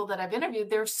the people that I've interviewed.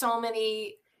 There's so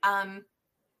many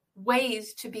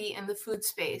ways to be in the food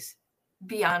space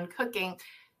beyond cooking.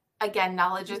 Again,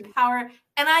 knowledge is power,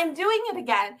 and I'm doing it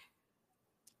again.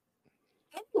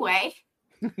 Anyway,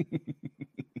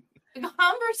 the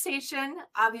conversation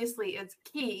obviously is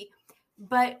key,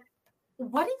 but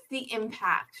what is the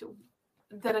impact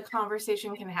that a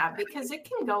conversation can have? Because it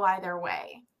can go either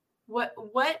way. What,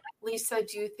 Leisa,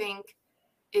 do you think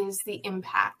is the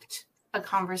impact a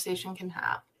conversation can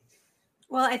have?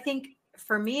 Well, I think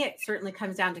for me, it certainly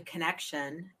comes down to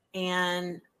connection.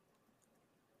 And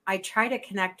I try to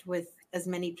connect with as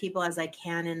many people as I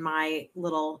can in my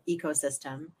little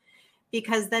ecosystem,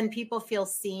 because then people feel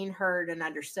seen, heard, and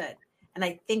understood. And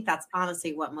I think that's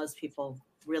honestly what most people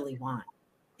really want,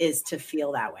 is to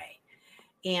feel that way.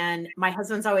 And my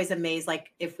husband's always amazed,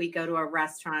 like if we go to a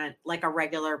restaurant, like a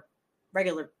regularly,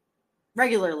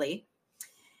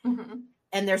 mm-hmm.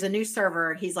 and there's a new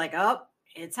server, he's like, oh,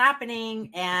 it's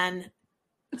happening. And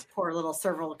poor little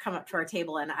server will come up to our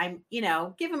table, and I'm,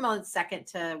 give them a second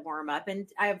to warm up. And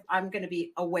I'm going to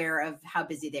be aware of how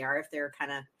busy they are. If they're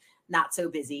kind of not so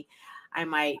busy, I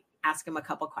might ask them a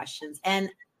couple questions. And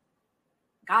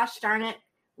gosh darn it,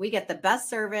 we get the best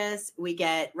service. We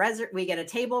get a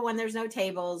table when there's no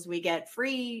tables. We get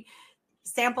free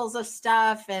samples of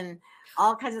stuff and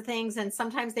all kinds of things. And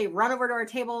sometimes they run over to our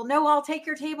table. No, I'll take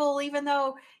your table, even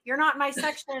though you're not in my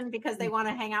section, because they want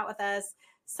to hang out with us.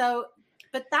 So,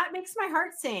 but that makes my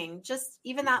heart sing. Just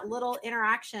even that little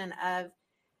interaction of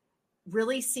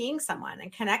really seeing someone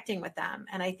and connecting with them.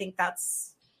 And I think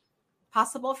that's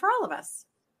possible for all of us.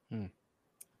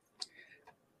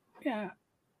 Yeah.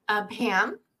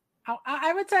 Pam?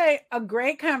 I would say a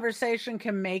great conversation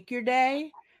can make your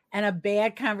day, and a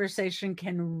bad conversation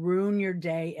can ruin your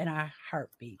day in a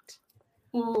heartbeat.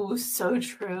 Ooh, so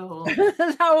true.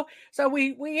 So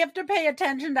we have to pay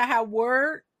attention to how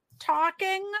we're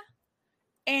talking,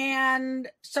 and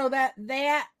so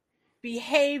that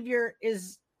behavior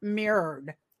is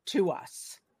mirrored to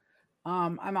us.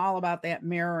 I'm all about that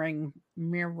mirroring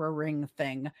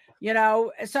thing,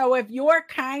 so if you're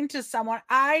kind to someone,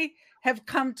 I have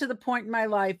come to the point in my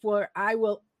life where I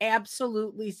will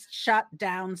absolutely shut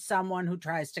down someone who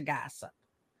tries to gossip.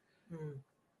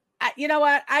 You know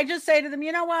what? I just say to them,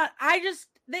 you know what? I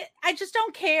just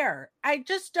don't care. I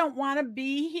just don't want to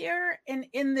be here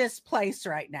in this place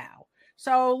right now.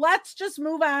 So let's just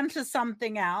move on to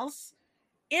something else.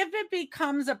 If it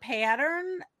becomes a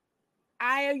pattern,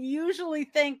 I usually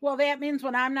think, well, that means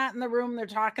when I'm not in the room, they're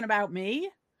talking about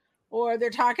me, or they're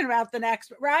talking about the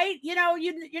next, right? You're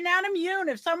not immune.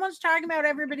 If someone's talking about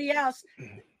everybody else,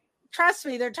 trust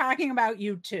me, they're talking about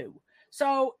you too.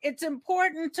 So it's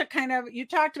important to kind of, you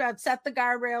talked about set the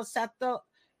guardrails, set the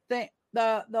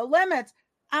limits.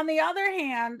 On the other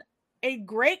hand, a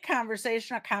great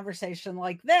conversation, a conversation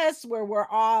like this, where we're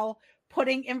all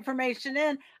putting information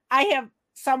in. I have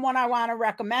someone I want to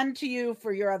recommend to you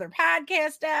for your other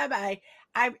podcast, Deb.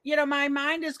 My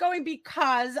mind is going,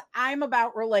 because I'm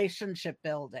about relationship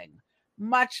building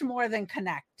much more than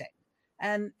connecting.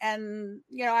 And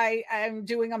I'm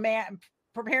doing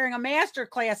preparing a master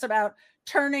class about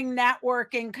turning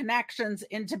networking connections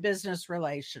into business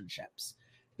relationships,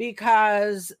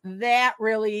 because that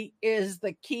really is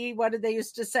the key. What did they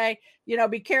used to say?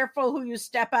 Be careful who you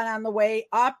step on the way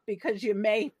up, because you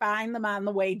may find them on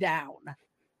the way down.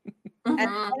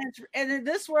 And in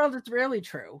this world, it's really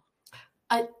true.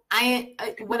 I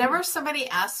whenever somebody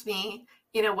asks me,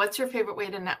 what's your favorite way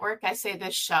to network, I say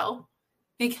this show,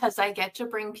 because I get to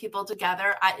bring people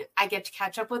together. I get to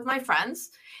catch up with my friends,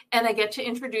 and I get to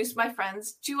introduce my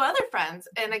friends to other friends.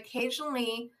 And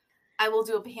occasionally I will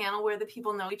do a panel where the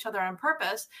people know each other on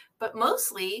purpose, but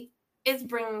mostly it's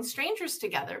bringing strangers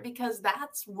together, because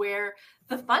that's where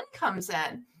the fun comes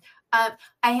in.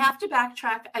 I have to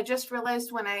backtrack. I just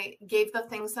realized when I gave the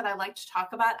things that I like to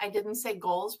talk about, I didn't say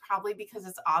goals, probably because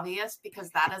it's obvious, because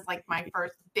that is like my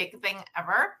first big thing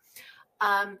ever.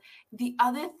 The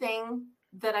other thing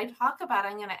that I talk about,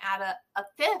 I'm going to add a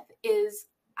fifth, is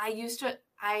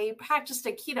I practiced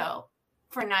Aikido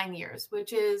for 9 years,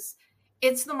 which is,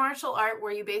 it's the martial art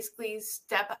where you basically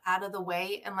step out of the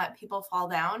way and let people fall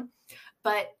down.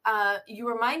 But you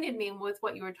reminded me with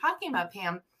what you were talking about,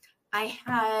 Pam. I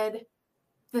had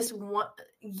this one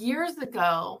years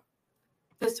ago,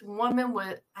 this woman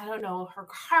I don't know, her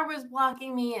car was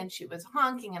blocking me, and she was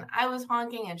honking and I was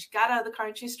honking, and she got out of the car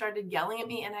and she started yelling at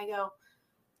me. And I go,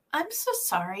 I'm so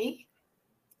sorry.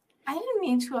 I didn't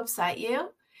mean to upset you.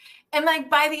 And like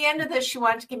by the end of this, she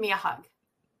wanted to give me a hug.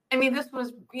 I mean, this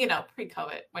was,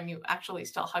 pre-COVID, when you actually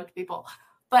still hugged people.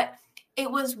 But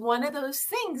it was one of those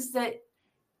things that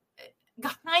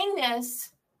kindness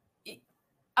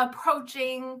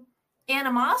approaching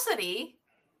animosity,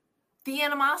 the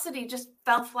animosity just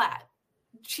fell flat.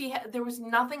 There was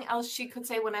nothing else she could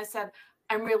say when I said,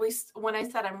 I'm really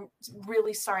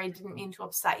sorry, I didn't mean to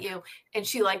upset you. And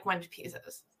she went to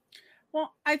pieces.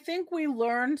 Well, I think we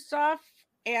learn stuff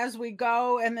as we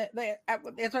go. And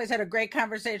that's why I said a great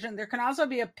conversation. There can also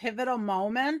be a pivotal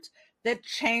moment that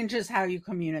changes how you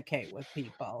communicate with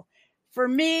people. For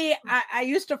me, I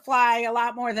used to fly a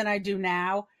lot more than I do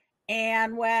now.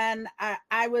 And when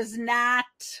I was not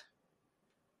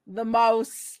the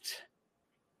most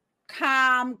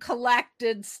calm,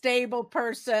 collected, stable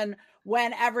person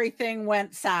when everything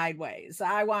went sideways.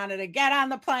 I wanted to get on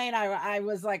the plane. I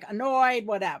was annoyed,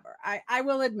 whatever. I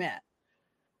will admit.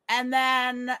 And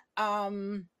then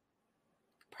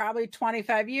probably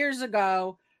 25 years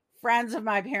ago, friends of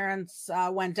my parents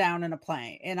went down in a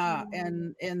plane,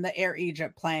 in the Air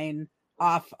Egypt plane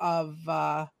off of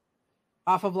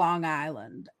off of Long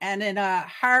Island. And in a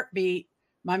heartbeat,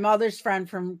 my mother's friend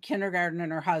from kindergarten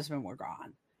and her husband were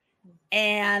gone.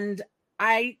 And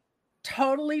I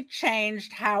totally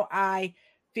changed how I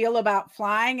feel about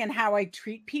flying and how I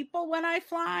treat people when I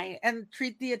fly and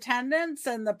treat the attendants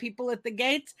and the people at the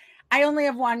gates. I only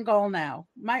have one goal now.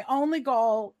 My only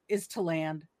goal is to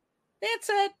land. That's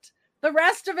it. The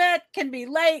rest of it can be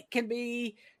late, can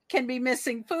be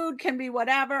missing food, can be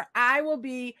whatever. I will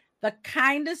be the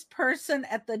kindest person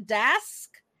at the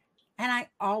desk, and I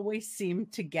always seem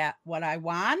to get what I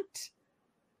want,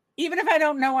 even if I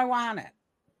don't know I want it.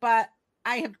 But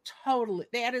I have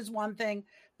that is one thing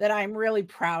that I'm really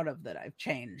proud of that I've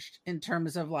changed in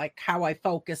terms of like how I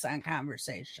focus on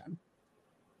conversation.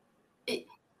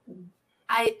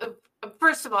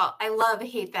 First of all, I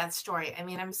hate that story. I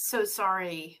mean, I'm so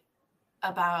sorry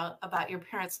about your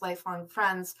parents' lifelong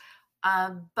friends.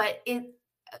 But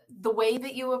the way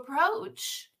that you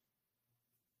approach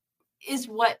is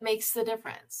what makes the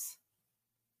difference.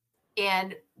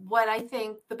 And what I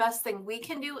think the best thing we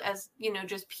can do as,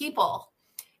 just people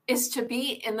is to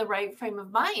be in the right frame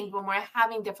of mind when we're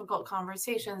having difficult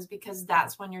conversations, because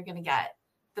that's when you're going to get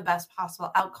the best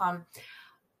possible outcome.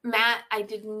 Matt, I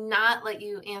did not let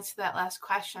you answer that last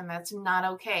question. That's not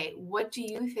okay. What do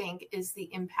you think is the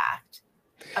impact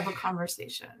of a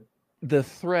conversation? The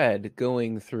thread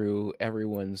going through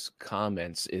everyone's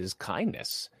comments is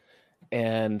kindness.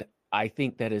 And I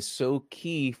think that is so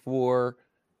key for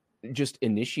just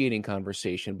initiating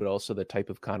conversation, but also the type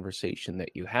of conversation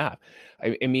that you have.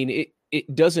 I mean,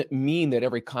 it doesn't mean that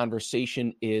every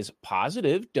conversation is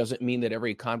positive, doesn't mean that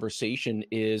every conversation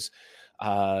is,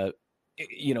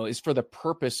 is for the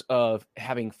purpose of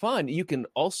having fun. You can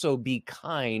also be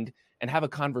kind and have a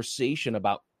conversation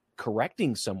about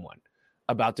correcting someone,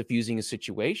 about diffusing a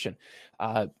situation.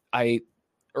 Was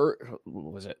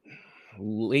it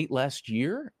early last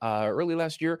year,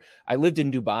 I lived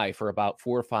in Dubai for about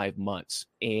 4 or 5 months.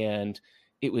 And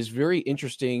it was very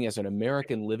interesting as an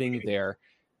American living there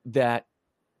that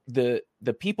the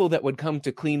people that would come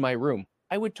to clean my room,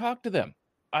 I would talk to them.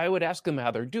 I would ask them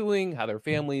how they're doing, how their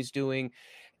family's doing.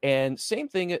 And same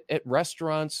thing at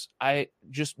restaurants. I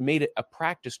just made it a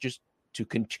practice just to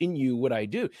continue what I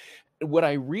do. What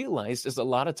I realized is a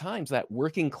lot of times that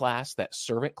working class, that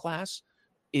servant class,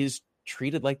 is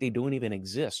treated like they don't even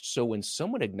exist. So when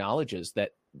someone acknowledges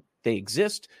that they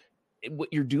exist,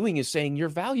 what you're doing is saying you're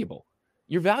valuable.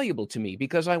 You're valuable to me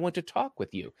because I want to talk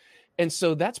with you. And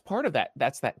so that's part of that.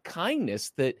 That's that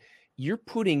kindness that you're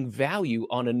putting value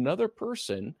on another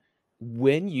person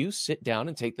when you sit down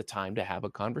and take the time to have a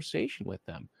conversation with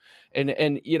them. And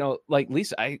like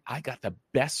Leisa, I got the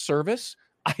best service.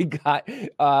 I got,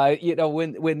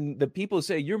 when the people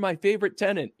say, you're my favorite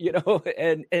tenant,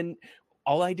 and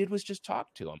all I did was just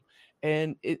talk to them.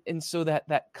 And so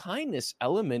that kindness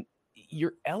element,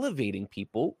 you're elevating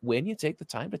people when you take the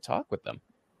time to talk with them.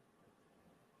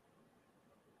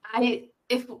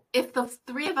 If the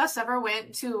three of us ever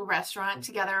went to a restaurant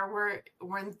together,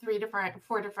 we're in 3.5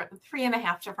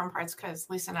 different parts, because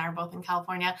Leisa and I are both in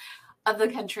California, of the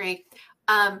country.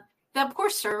 That poor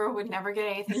server would never get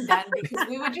anything done because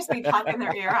we would just be talking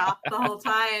their ear off the whole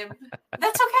time.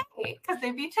 That's okay, because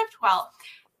they'd be tipped well.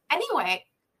 Anyway,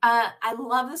 I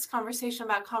love this conversation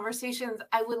about conversations.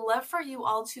 I would love for you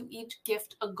all to each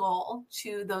gift a goal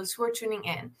to those who are tuning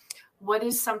in. What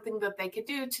is something that they could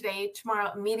do today,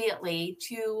 tomorrow, immediately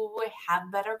to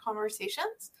have better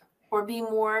conversations or be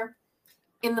more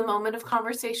in the moment of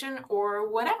conversation, or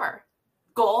whatever?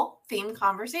 Goal, theme,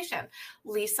 conversation.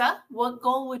 Leisa, what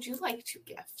goal would you like to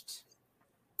gift?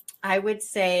 I would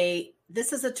say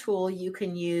this is a tool you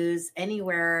can use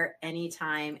anywhere,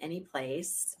 anytime, any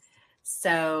place.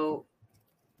 So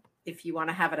if you want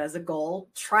to have it as a goal,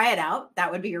 try it out.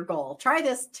 That would be your goal. Try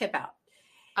this tip out.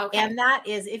 Okay. And that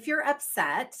is, if you're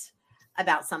upset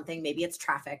about something, maybe it's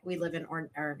traffic. We live in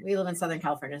Southern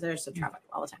California. So there's some traffic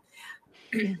all the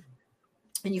time.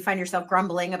 And you find yourself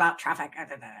grumbling about traffic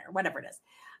or whatever it is.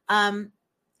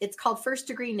 It's called first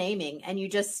degree naming. And you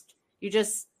just,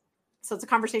 so it's a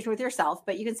conversation with yourself,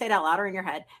 but you can say it out loud or in your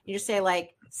head. You just say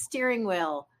like steering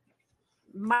wheel,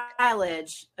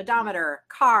 mileage, odometer,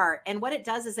 car. And what it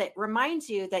does is it reminds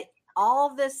you that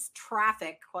all this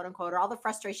traffic, quote unquote, or all the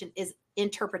frustration is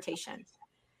interpretation.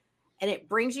 And it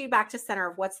brings you back to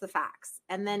center of what's the facts.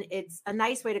 And then it's a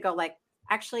nice way to go like,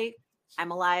 actually,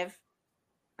 I'm alive.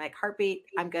 Like heartbeat,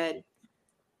 I'm good.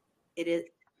 It is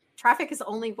traffic is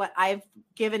only what I've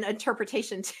given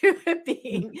interpretation to it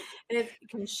being, and it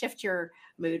can shift your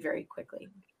mood very quickly.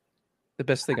 The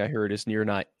best thing I heard is you're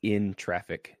not in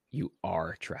traffic, you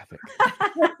are traffic.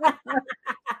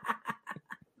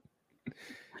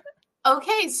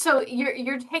 Okay, so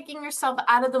you're taking yourself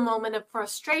out of the moment of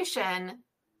frustration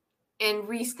and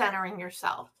recentering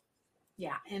yourself.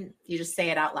 Yeah, and you just say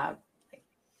it out loud,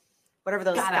 whatever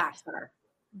those Got it. facts are.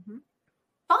 Mm-hmm.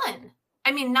 Fun.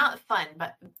 I mean, not fun,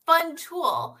 but fun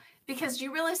tool, because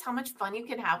you realize how much fun you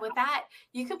can have with that.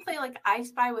 You could play like I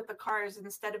Spy with the cars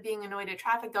instead of being annoyed at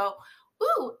traffic. Go,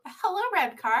 ooh, hello,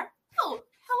 red car. Oh,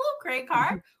 hello, gray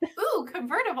car. Ooh,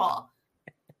 convertible.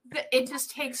 It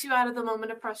just takes you out of the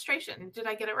moment of frustration. Did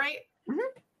I get it right?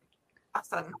 Mm-hmm.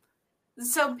 Awesome.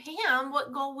 So, Pam,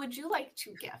 what goal would you like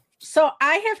to gift? So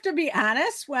I have to be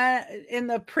honest, when in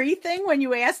the pre-thing, when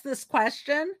you asked this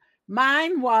question,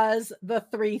 mine was the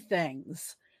 3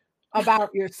 things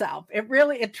about yourself.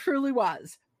 It truly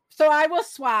was. So I will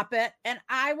swap it, and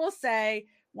I will say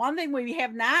one thing we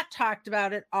have not talked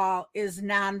about at all is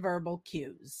nonverbal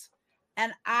cues.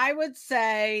 And I would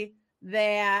say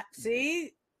that,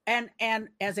 and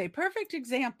as a perfect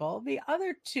example, the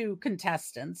other 2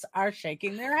 contestants are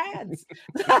shaking their heads.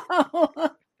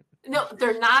 No,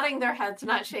 they're nodding their heads,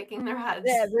 not shaking their heads.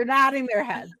 Yeah, they're nodding their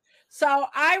heads. So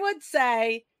I would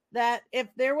say that if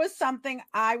there was something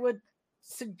I would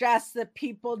suggest that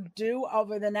people do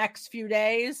over the next few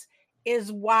days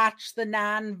is watch the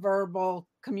nonverbal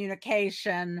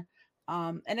communication.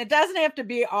 And it doesn't have to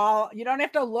be you don't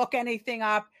have to look anything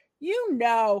up.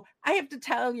 I have to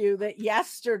tell you that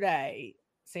yesterday,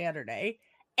 Saturday,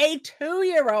 a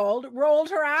 2-year-old rolled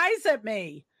her eyes at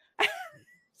me.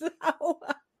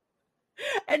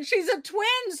 And she's a twin,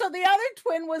 so the other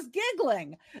twin was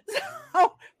giggling.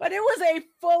 But it was a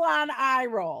full-on eye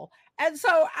roll. And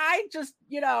so I just,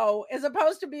 as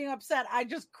opposed to being upset, I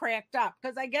just cracked up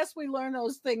because I guess we learn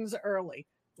those things early.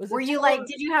 Were you like,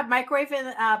 did you have microwave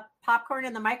and popcorn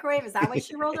in the microwave? Is that why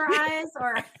she rolled her eyes?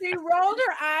 Or she rolled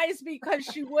her eyes because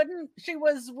she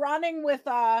was running with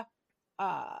a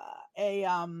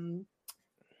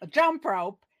jump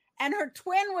rope, and her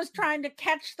twin was trying to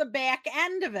catch the back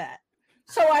end of it.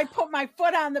 So I put my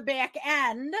foot on the back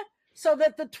end so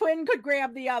that the twin could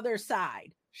grab the other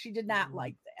side. She did not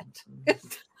like that.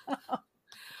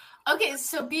 Okay,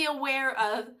 so be aware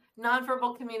of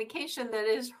nonverbal communication that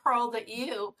is hurled at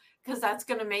you, because that's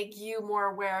going to make you more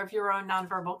aware of your own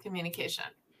nonverbal communication.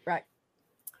 Right.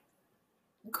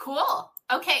 Cool.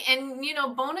 Okay, and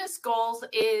bonus goals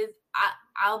is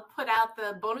I'll put out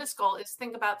the bonus goal is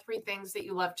think about 3 things that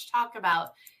you love to talk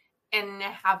about and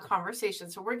have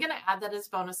conversations. So we're going to add that as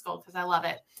bonus goal because I love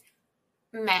it.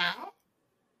 Matt,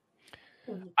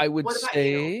 I would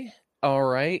say, all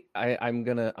right, I'm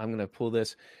gonna pull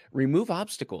this. Remove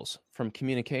obstacles from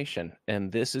communication, and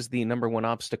this is the number 1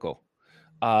 obstacle.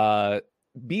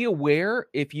 Be aware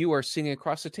if you are sitting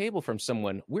across the table from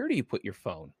someone. Where do you put your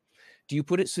phone? Do you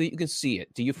put it so that you can see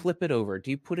it? Do you flip it over?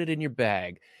 Do you put it in your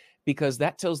bag? Because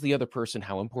that tells the other person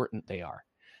how important they are.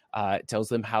 It tells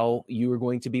them how you are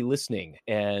going to be listening.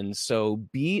 And so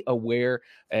be aware.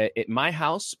 At my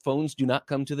house, phones do not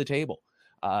come to the table.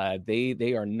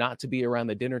 They are not to be around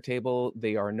the dinner table.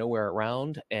 They are nowhere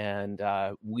around. And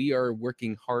we are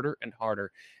working harder and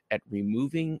harder at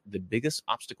removing the biggest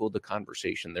obstacle to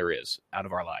conversation there is out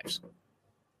of our lives.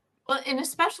 Well, and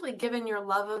especially given your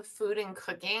love of food and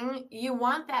cooking, you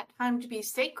want that time to be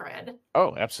sacred.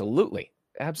 Oh, absolutely.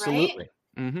 Absolutely.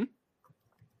 Right? Mm-hmm.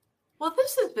 Well,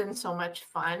 this has been so much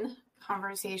fun.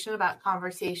 Conversation about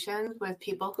conversations with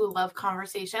people who love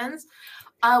conversations.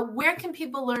 Where can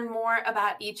people learn more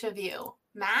about each of you?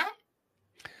 Matt?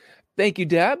 Thank you,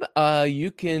 Deb.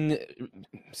 You can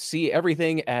see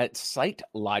everything at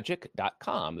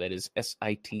sitelogic.com. That is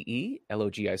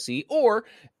SITELOGIC, or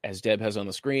as Deb has on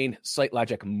the screen,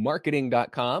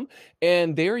 sitelogicmarketing.com.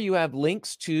 And there you have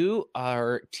links to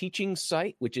our teaching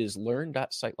site, which is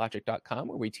learn.sitelogic.com,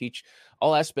 where we teach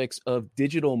all aspects of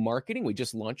digital marketing. We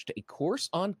just launched a course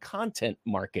on content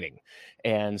marketing.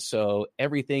 And so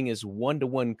everything is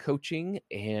one-to-one coaching,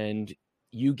 and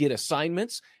you get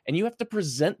assignments and you have to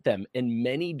present them in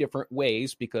many different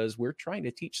ways because we're trying to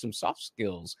teach some soft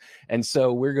skills. And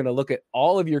so we're going to look at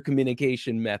all of your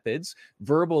communication methods,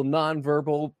 verbal,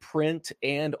 nonverbal, print,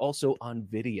 and also on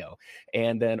video.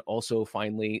 And then also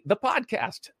finally, the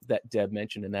podcast that Deb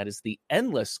mentioned, and that is the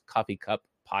Endless Coffee Cup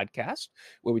podcast,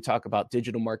 where we talk about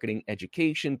digital marketing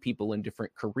education, people in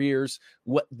different careers,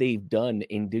 what they've done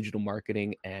in digital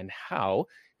marketing, and how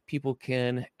people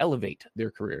can elevate their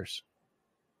careers.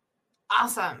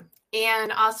 Awesome.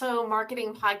 And also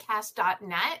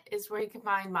marketingpodcast.net is where you can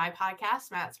find my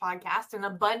podcast, Matt's podcast, and a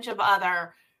bunch of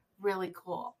other really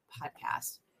cool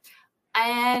podcasts.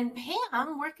 And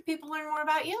Pam, where can people learn more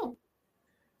about you?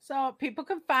 So people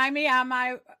can find me on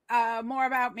my more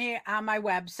about me on my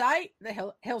website,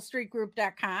 the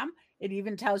hillstreetgroup.com. It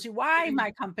even tells you why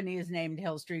my company is named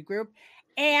Hill Street Group.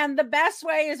 And the best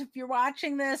way is, if you're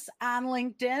watching this on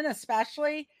LinkedIn,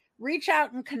 especially, reach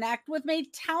out and connect with me.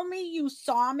 Tell me you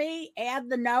saw me, add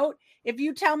the note. If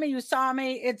you tell me you saw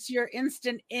me, it's your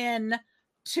instant in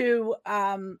to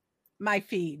my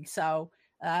feed. So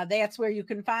that's where you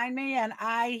can find me. And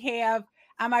I have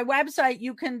on my website,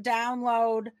 you can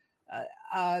download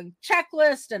a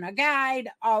checklist and a guide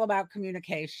all about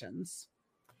communications.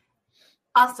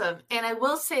 Awesome. And I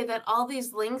will say that all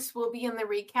these links will be in the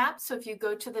recap. So if you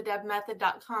go to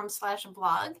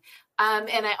thedebmethod.com/blog,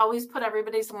 and I always put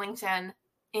everybody's LinkedIn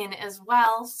in as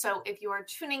well. So if you are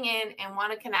tuning in and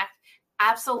want to connect,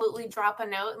 absolutely drop a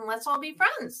note and let's all be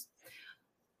friends.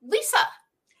 Leisa,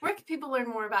 where can people learn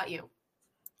more about you?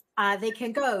 They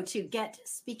can go to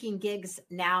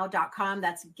getspeakinggigsnow.com.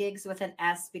 That's gigs with an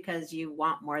S, because you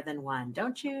want more than one.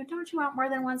 Don't you want more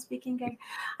than one speaking gig?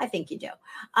 I think you do.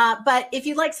 But if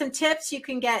you'd like some tips, you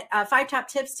can get 5 top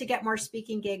tips to get more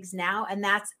speaking gigs now. And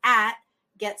that's at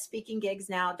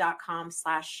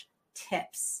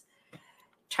getspeakinggigsnow.com/tips.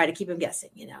 Try to keep them guessing,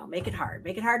 make it hard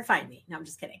to find me. No, I'm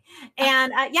just kidding.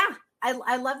 And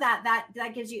I love that.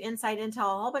 That gives you insight into a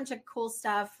whole bunch of cool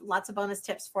stuff. Lots of bonus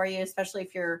tips for you, especially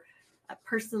if you're a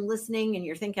person listening and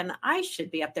you're thinking, I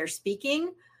should be up there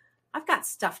speaking. I've got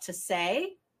stuff to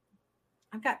say.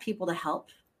 I've got people to help.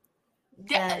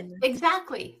 Yeah,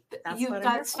 exactly. You've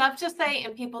got stuff to say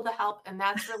and people to help. And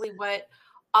that's really what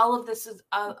all of this is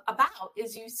about,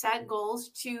 is you set goals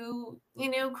to,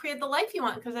 create the life you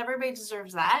want, because everybody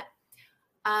deserves that.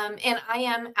 And I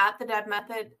am at the Deb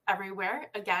Method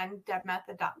everywhere. Again,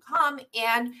 debmethod.com.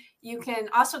 And you can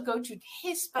also go to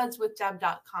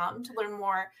tastebudswithdeb.com to learn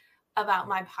more about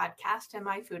my podcast and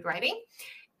my food writing.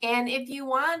 And if you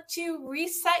want to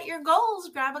reset your goals,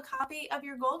 grab a copy of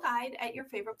your goal guide at your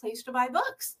favorite place to buy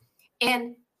books.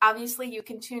 And obviously you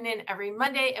can tune in every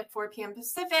Monday at 4 p.m.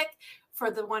 Pacific for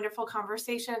the wonderful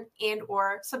conversation, and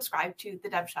or subscribe to the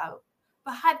Deb Show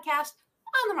podcast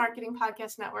on the Marketing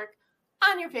Podcast Network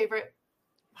on your favorite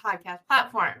podcast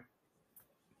platform.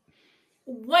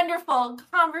 Wonderful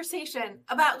conversation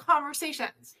about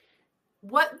conversations.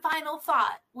 What final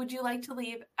thought would you like to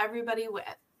leave everybody with?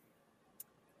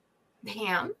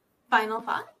 Pam, final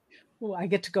thought? Oh, I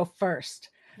get to go first.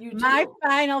 You do. My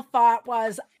final thought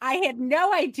was, I had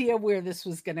no idea where this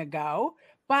was going to go,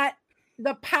 but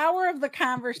the power of the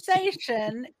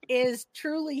conversation is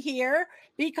truly here,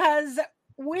 because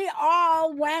we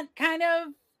all went kind of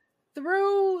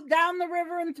down the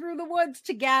river and through the woods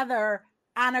together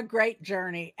on a great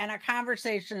journey. And a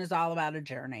conversation is all about a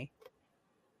journey.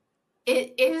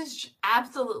 It is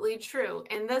absolutely true.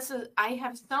 And I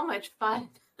have so much fun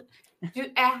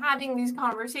having these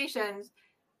conversations,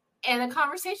 and a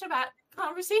conversation about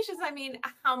conversations. I mean,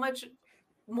 how much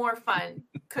more fun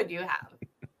could you have?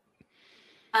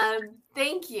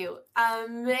 Thank you.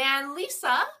 And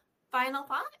Leisa, final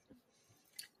thought?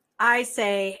 I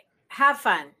say, have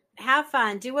fun. Have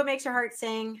fun. Do what makes your heart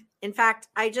sing. In fact,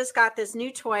 I just got this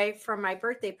new toy from my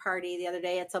birthday party the other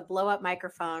day. It's a blow up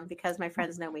microphone, because my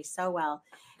friends know me so well.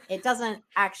 It doesn't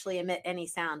actually emit any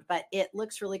sound, but it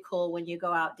looks really cool when you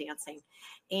go out dancing,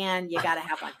 and you got to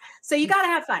have fun. So you got to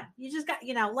have fun. You just got,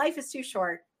 life is too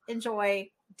short. Enjoy,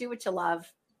 do what you love,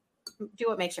 do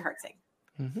what makes your heart sing.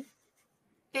 Mm-hmm.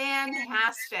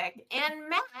 Fantastic. And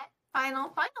Matt,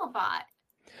 final thought.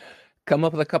 Come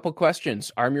up with a couple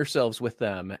questions, arm yourselves with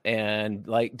them. And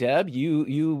like Deb,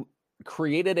 you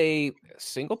created a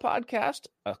single podcast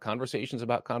of conversations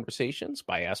about conversations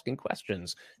by asking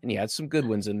questions, and you had some good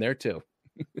ones in there too.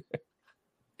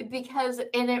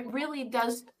 And it really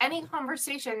does, any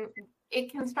conversation, it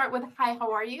can start with, hi,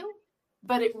 how are you?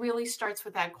 But it really starts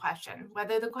with that question.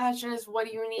 Whether the question is, what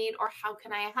do you need, or how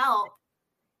can I help?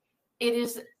 It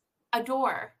is a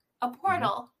door, a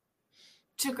portal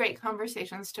to great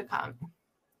conversations to come.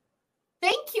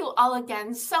 Thank you all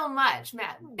again so much,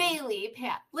 Matt Bailey,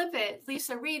 Pat Lippitt,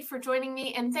 Leisa Reid, for joining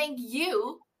me. And thank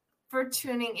you for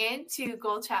tuning in to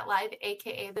Goal Chat Live,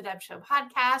 aka the Deb Show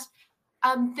podcast.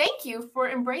 Thank you for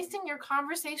embracing your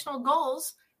conversational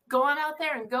goals. Go on out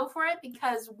there and go for it,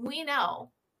 because we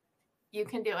know you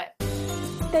can do it.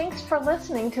 Thanks for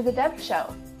listening to the Deb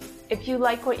Show. If you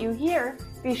like what you hear,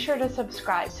 be sure to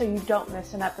subscribe so you don't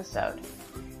miss an episode.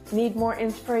 Need more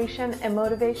inspiration and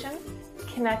motivation?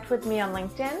 Connect with me on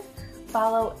LinkedIn,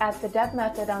 follow at The Deb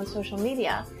Method on social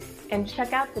media, and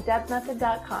check out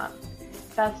thedebmethod.com.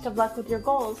 Best of luck with your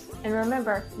goals, and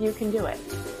remember, you can do it.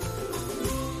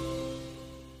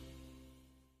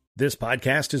 This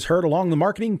podcast is heard along the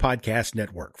Marketing Podcast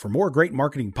Network. For more great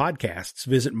marketing podcasts,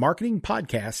 visit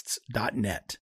marketingpodcasts.net.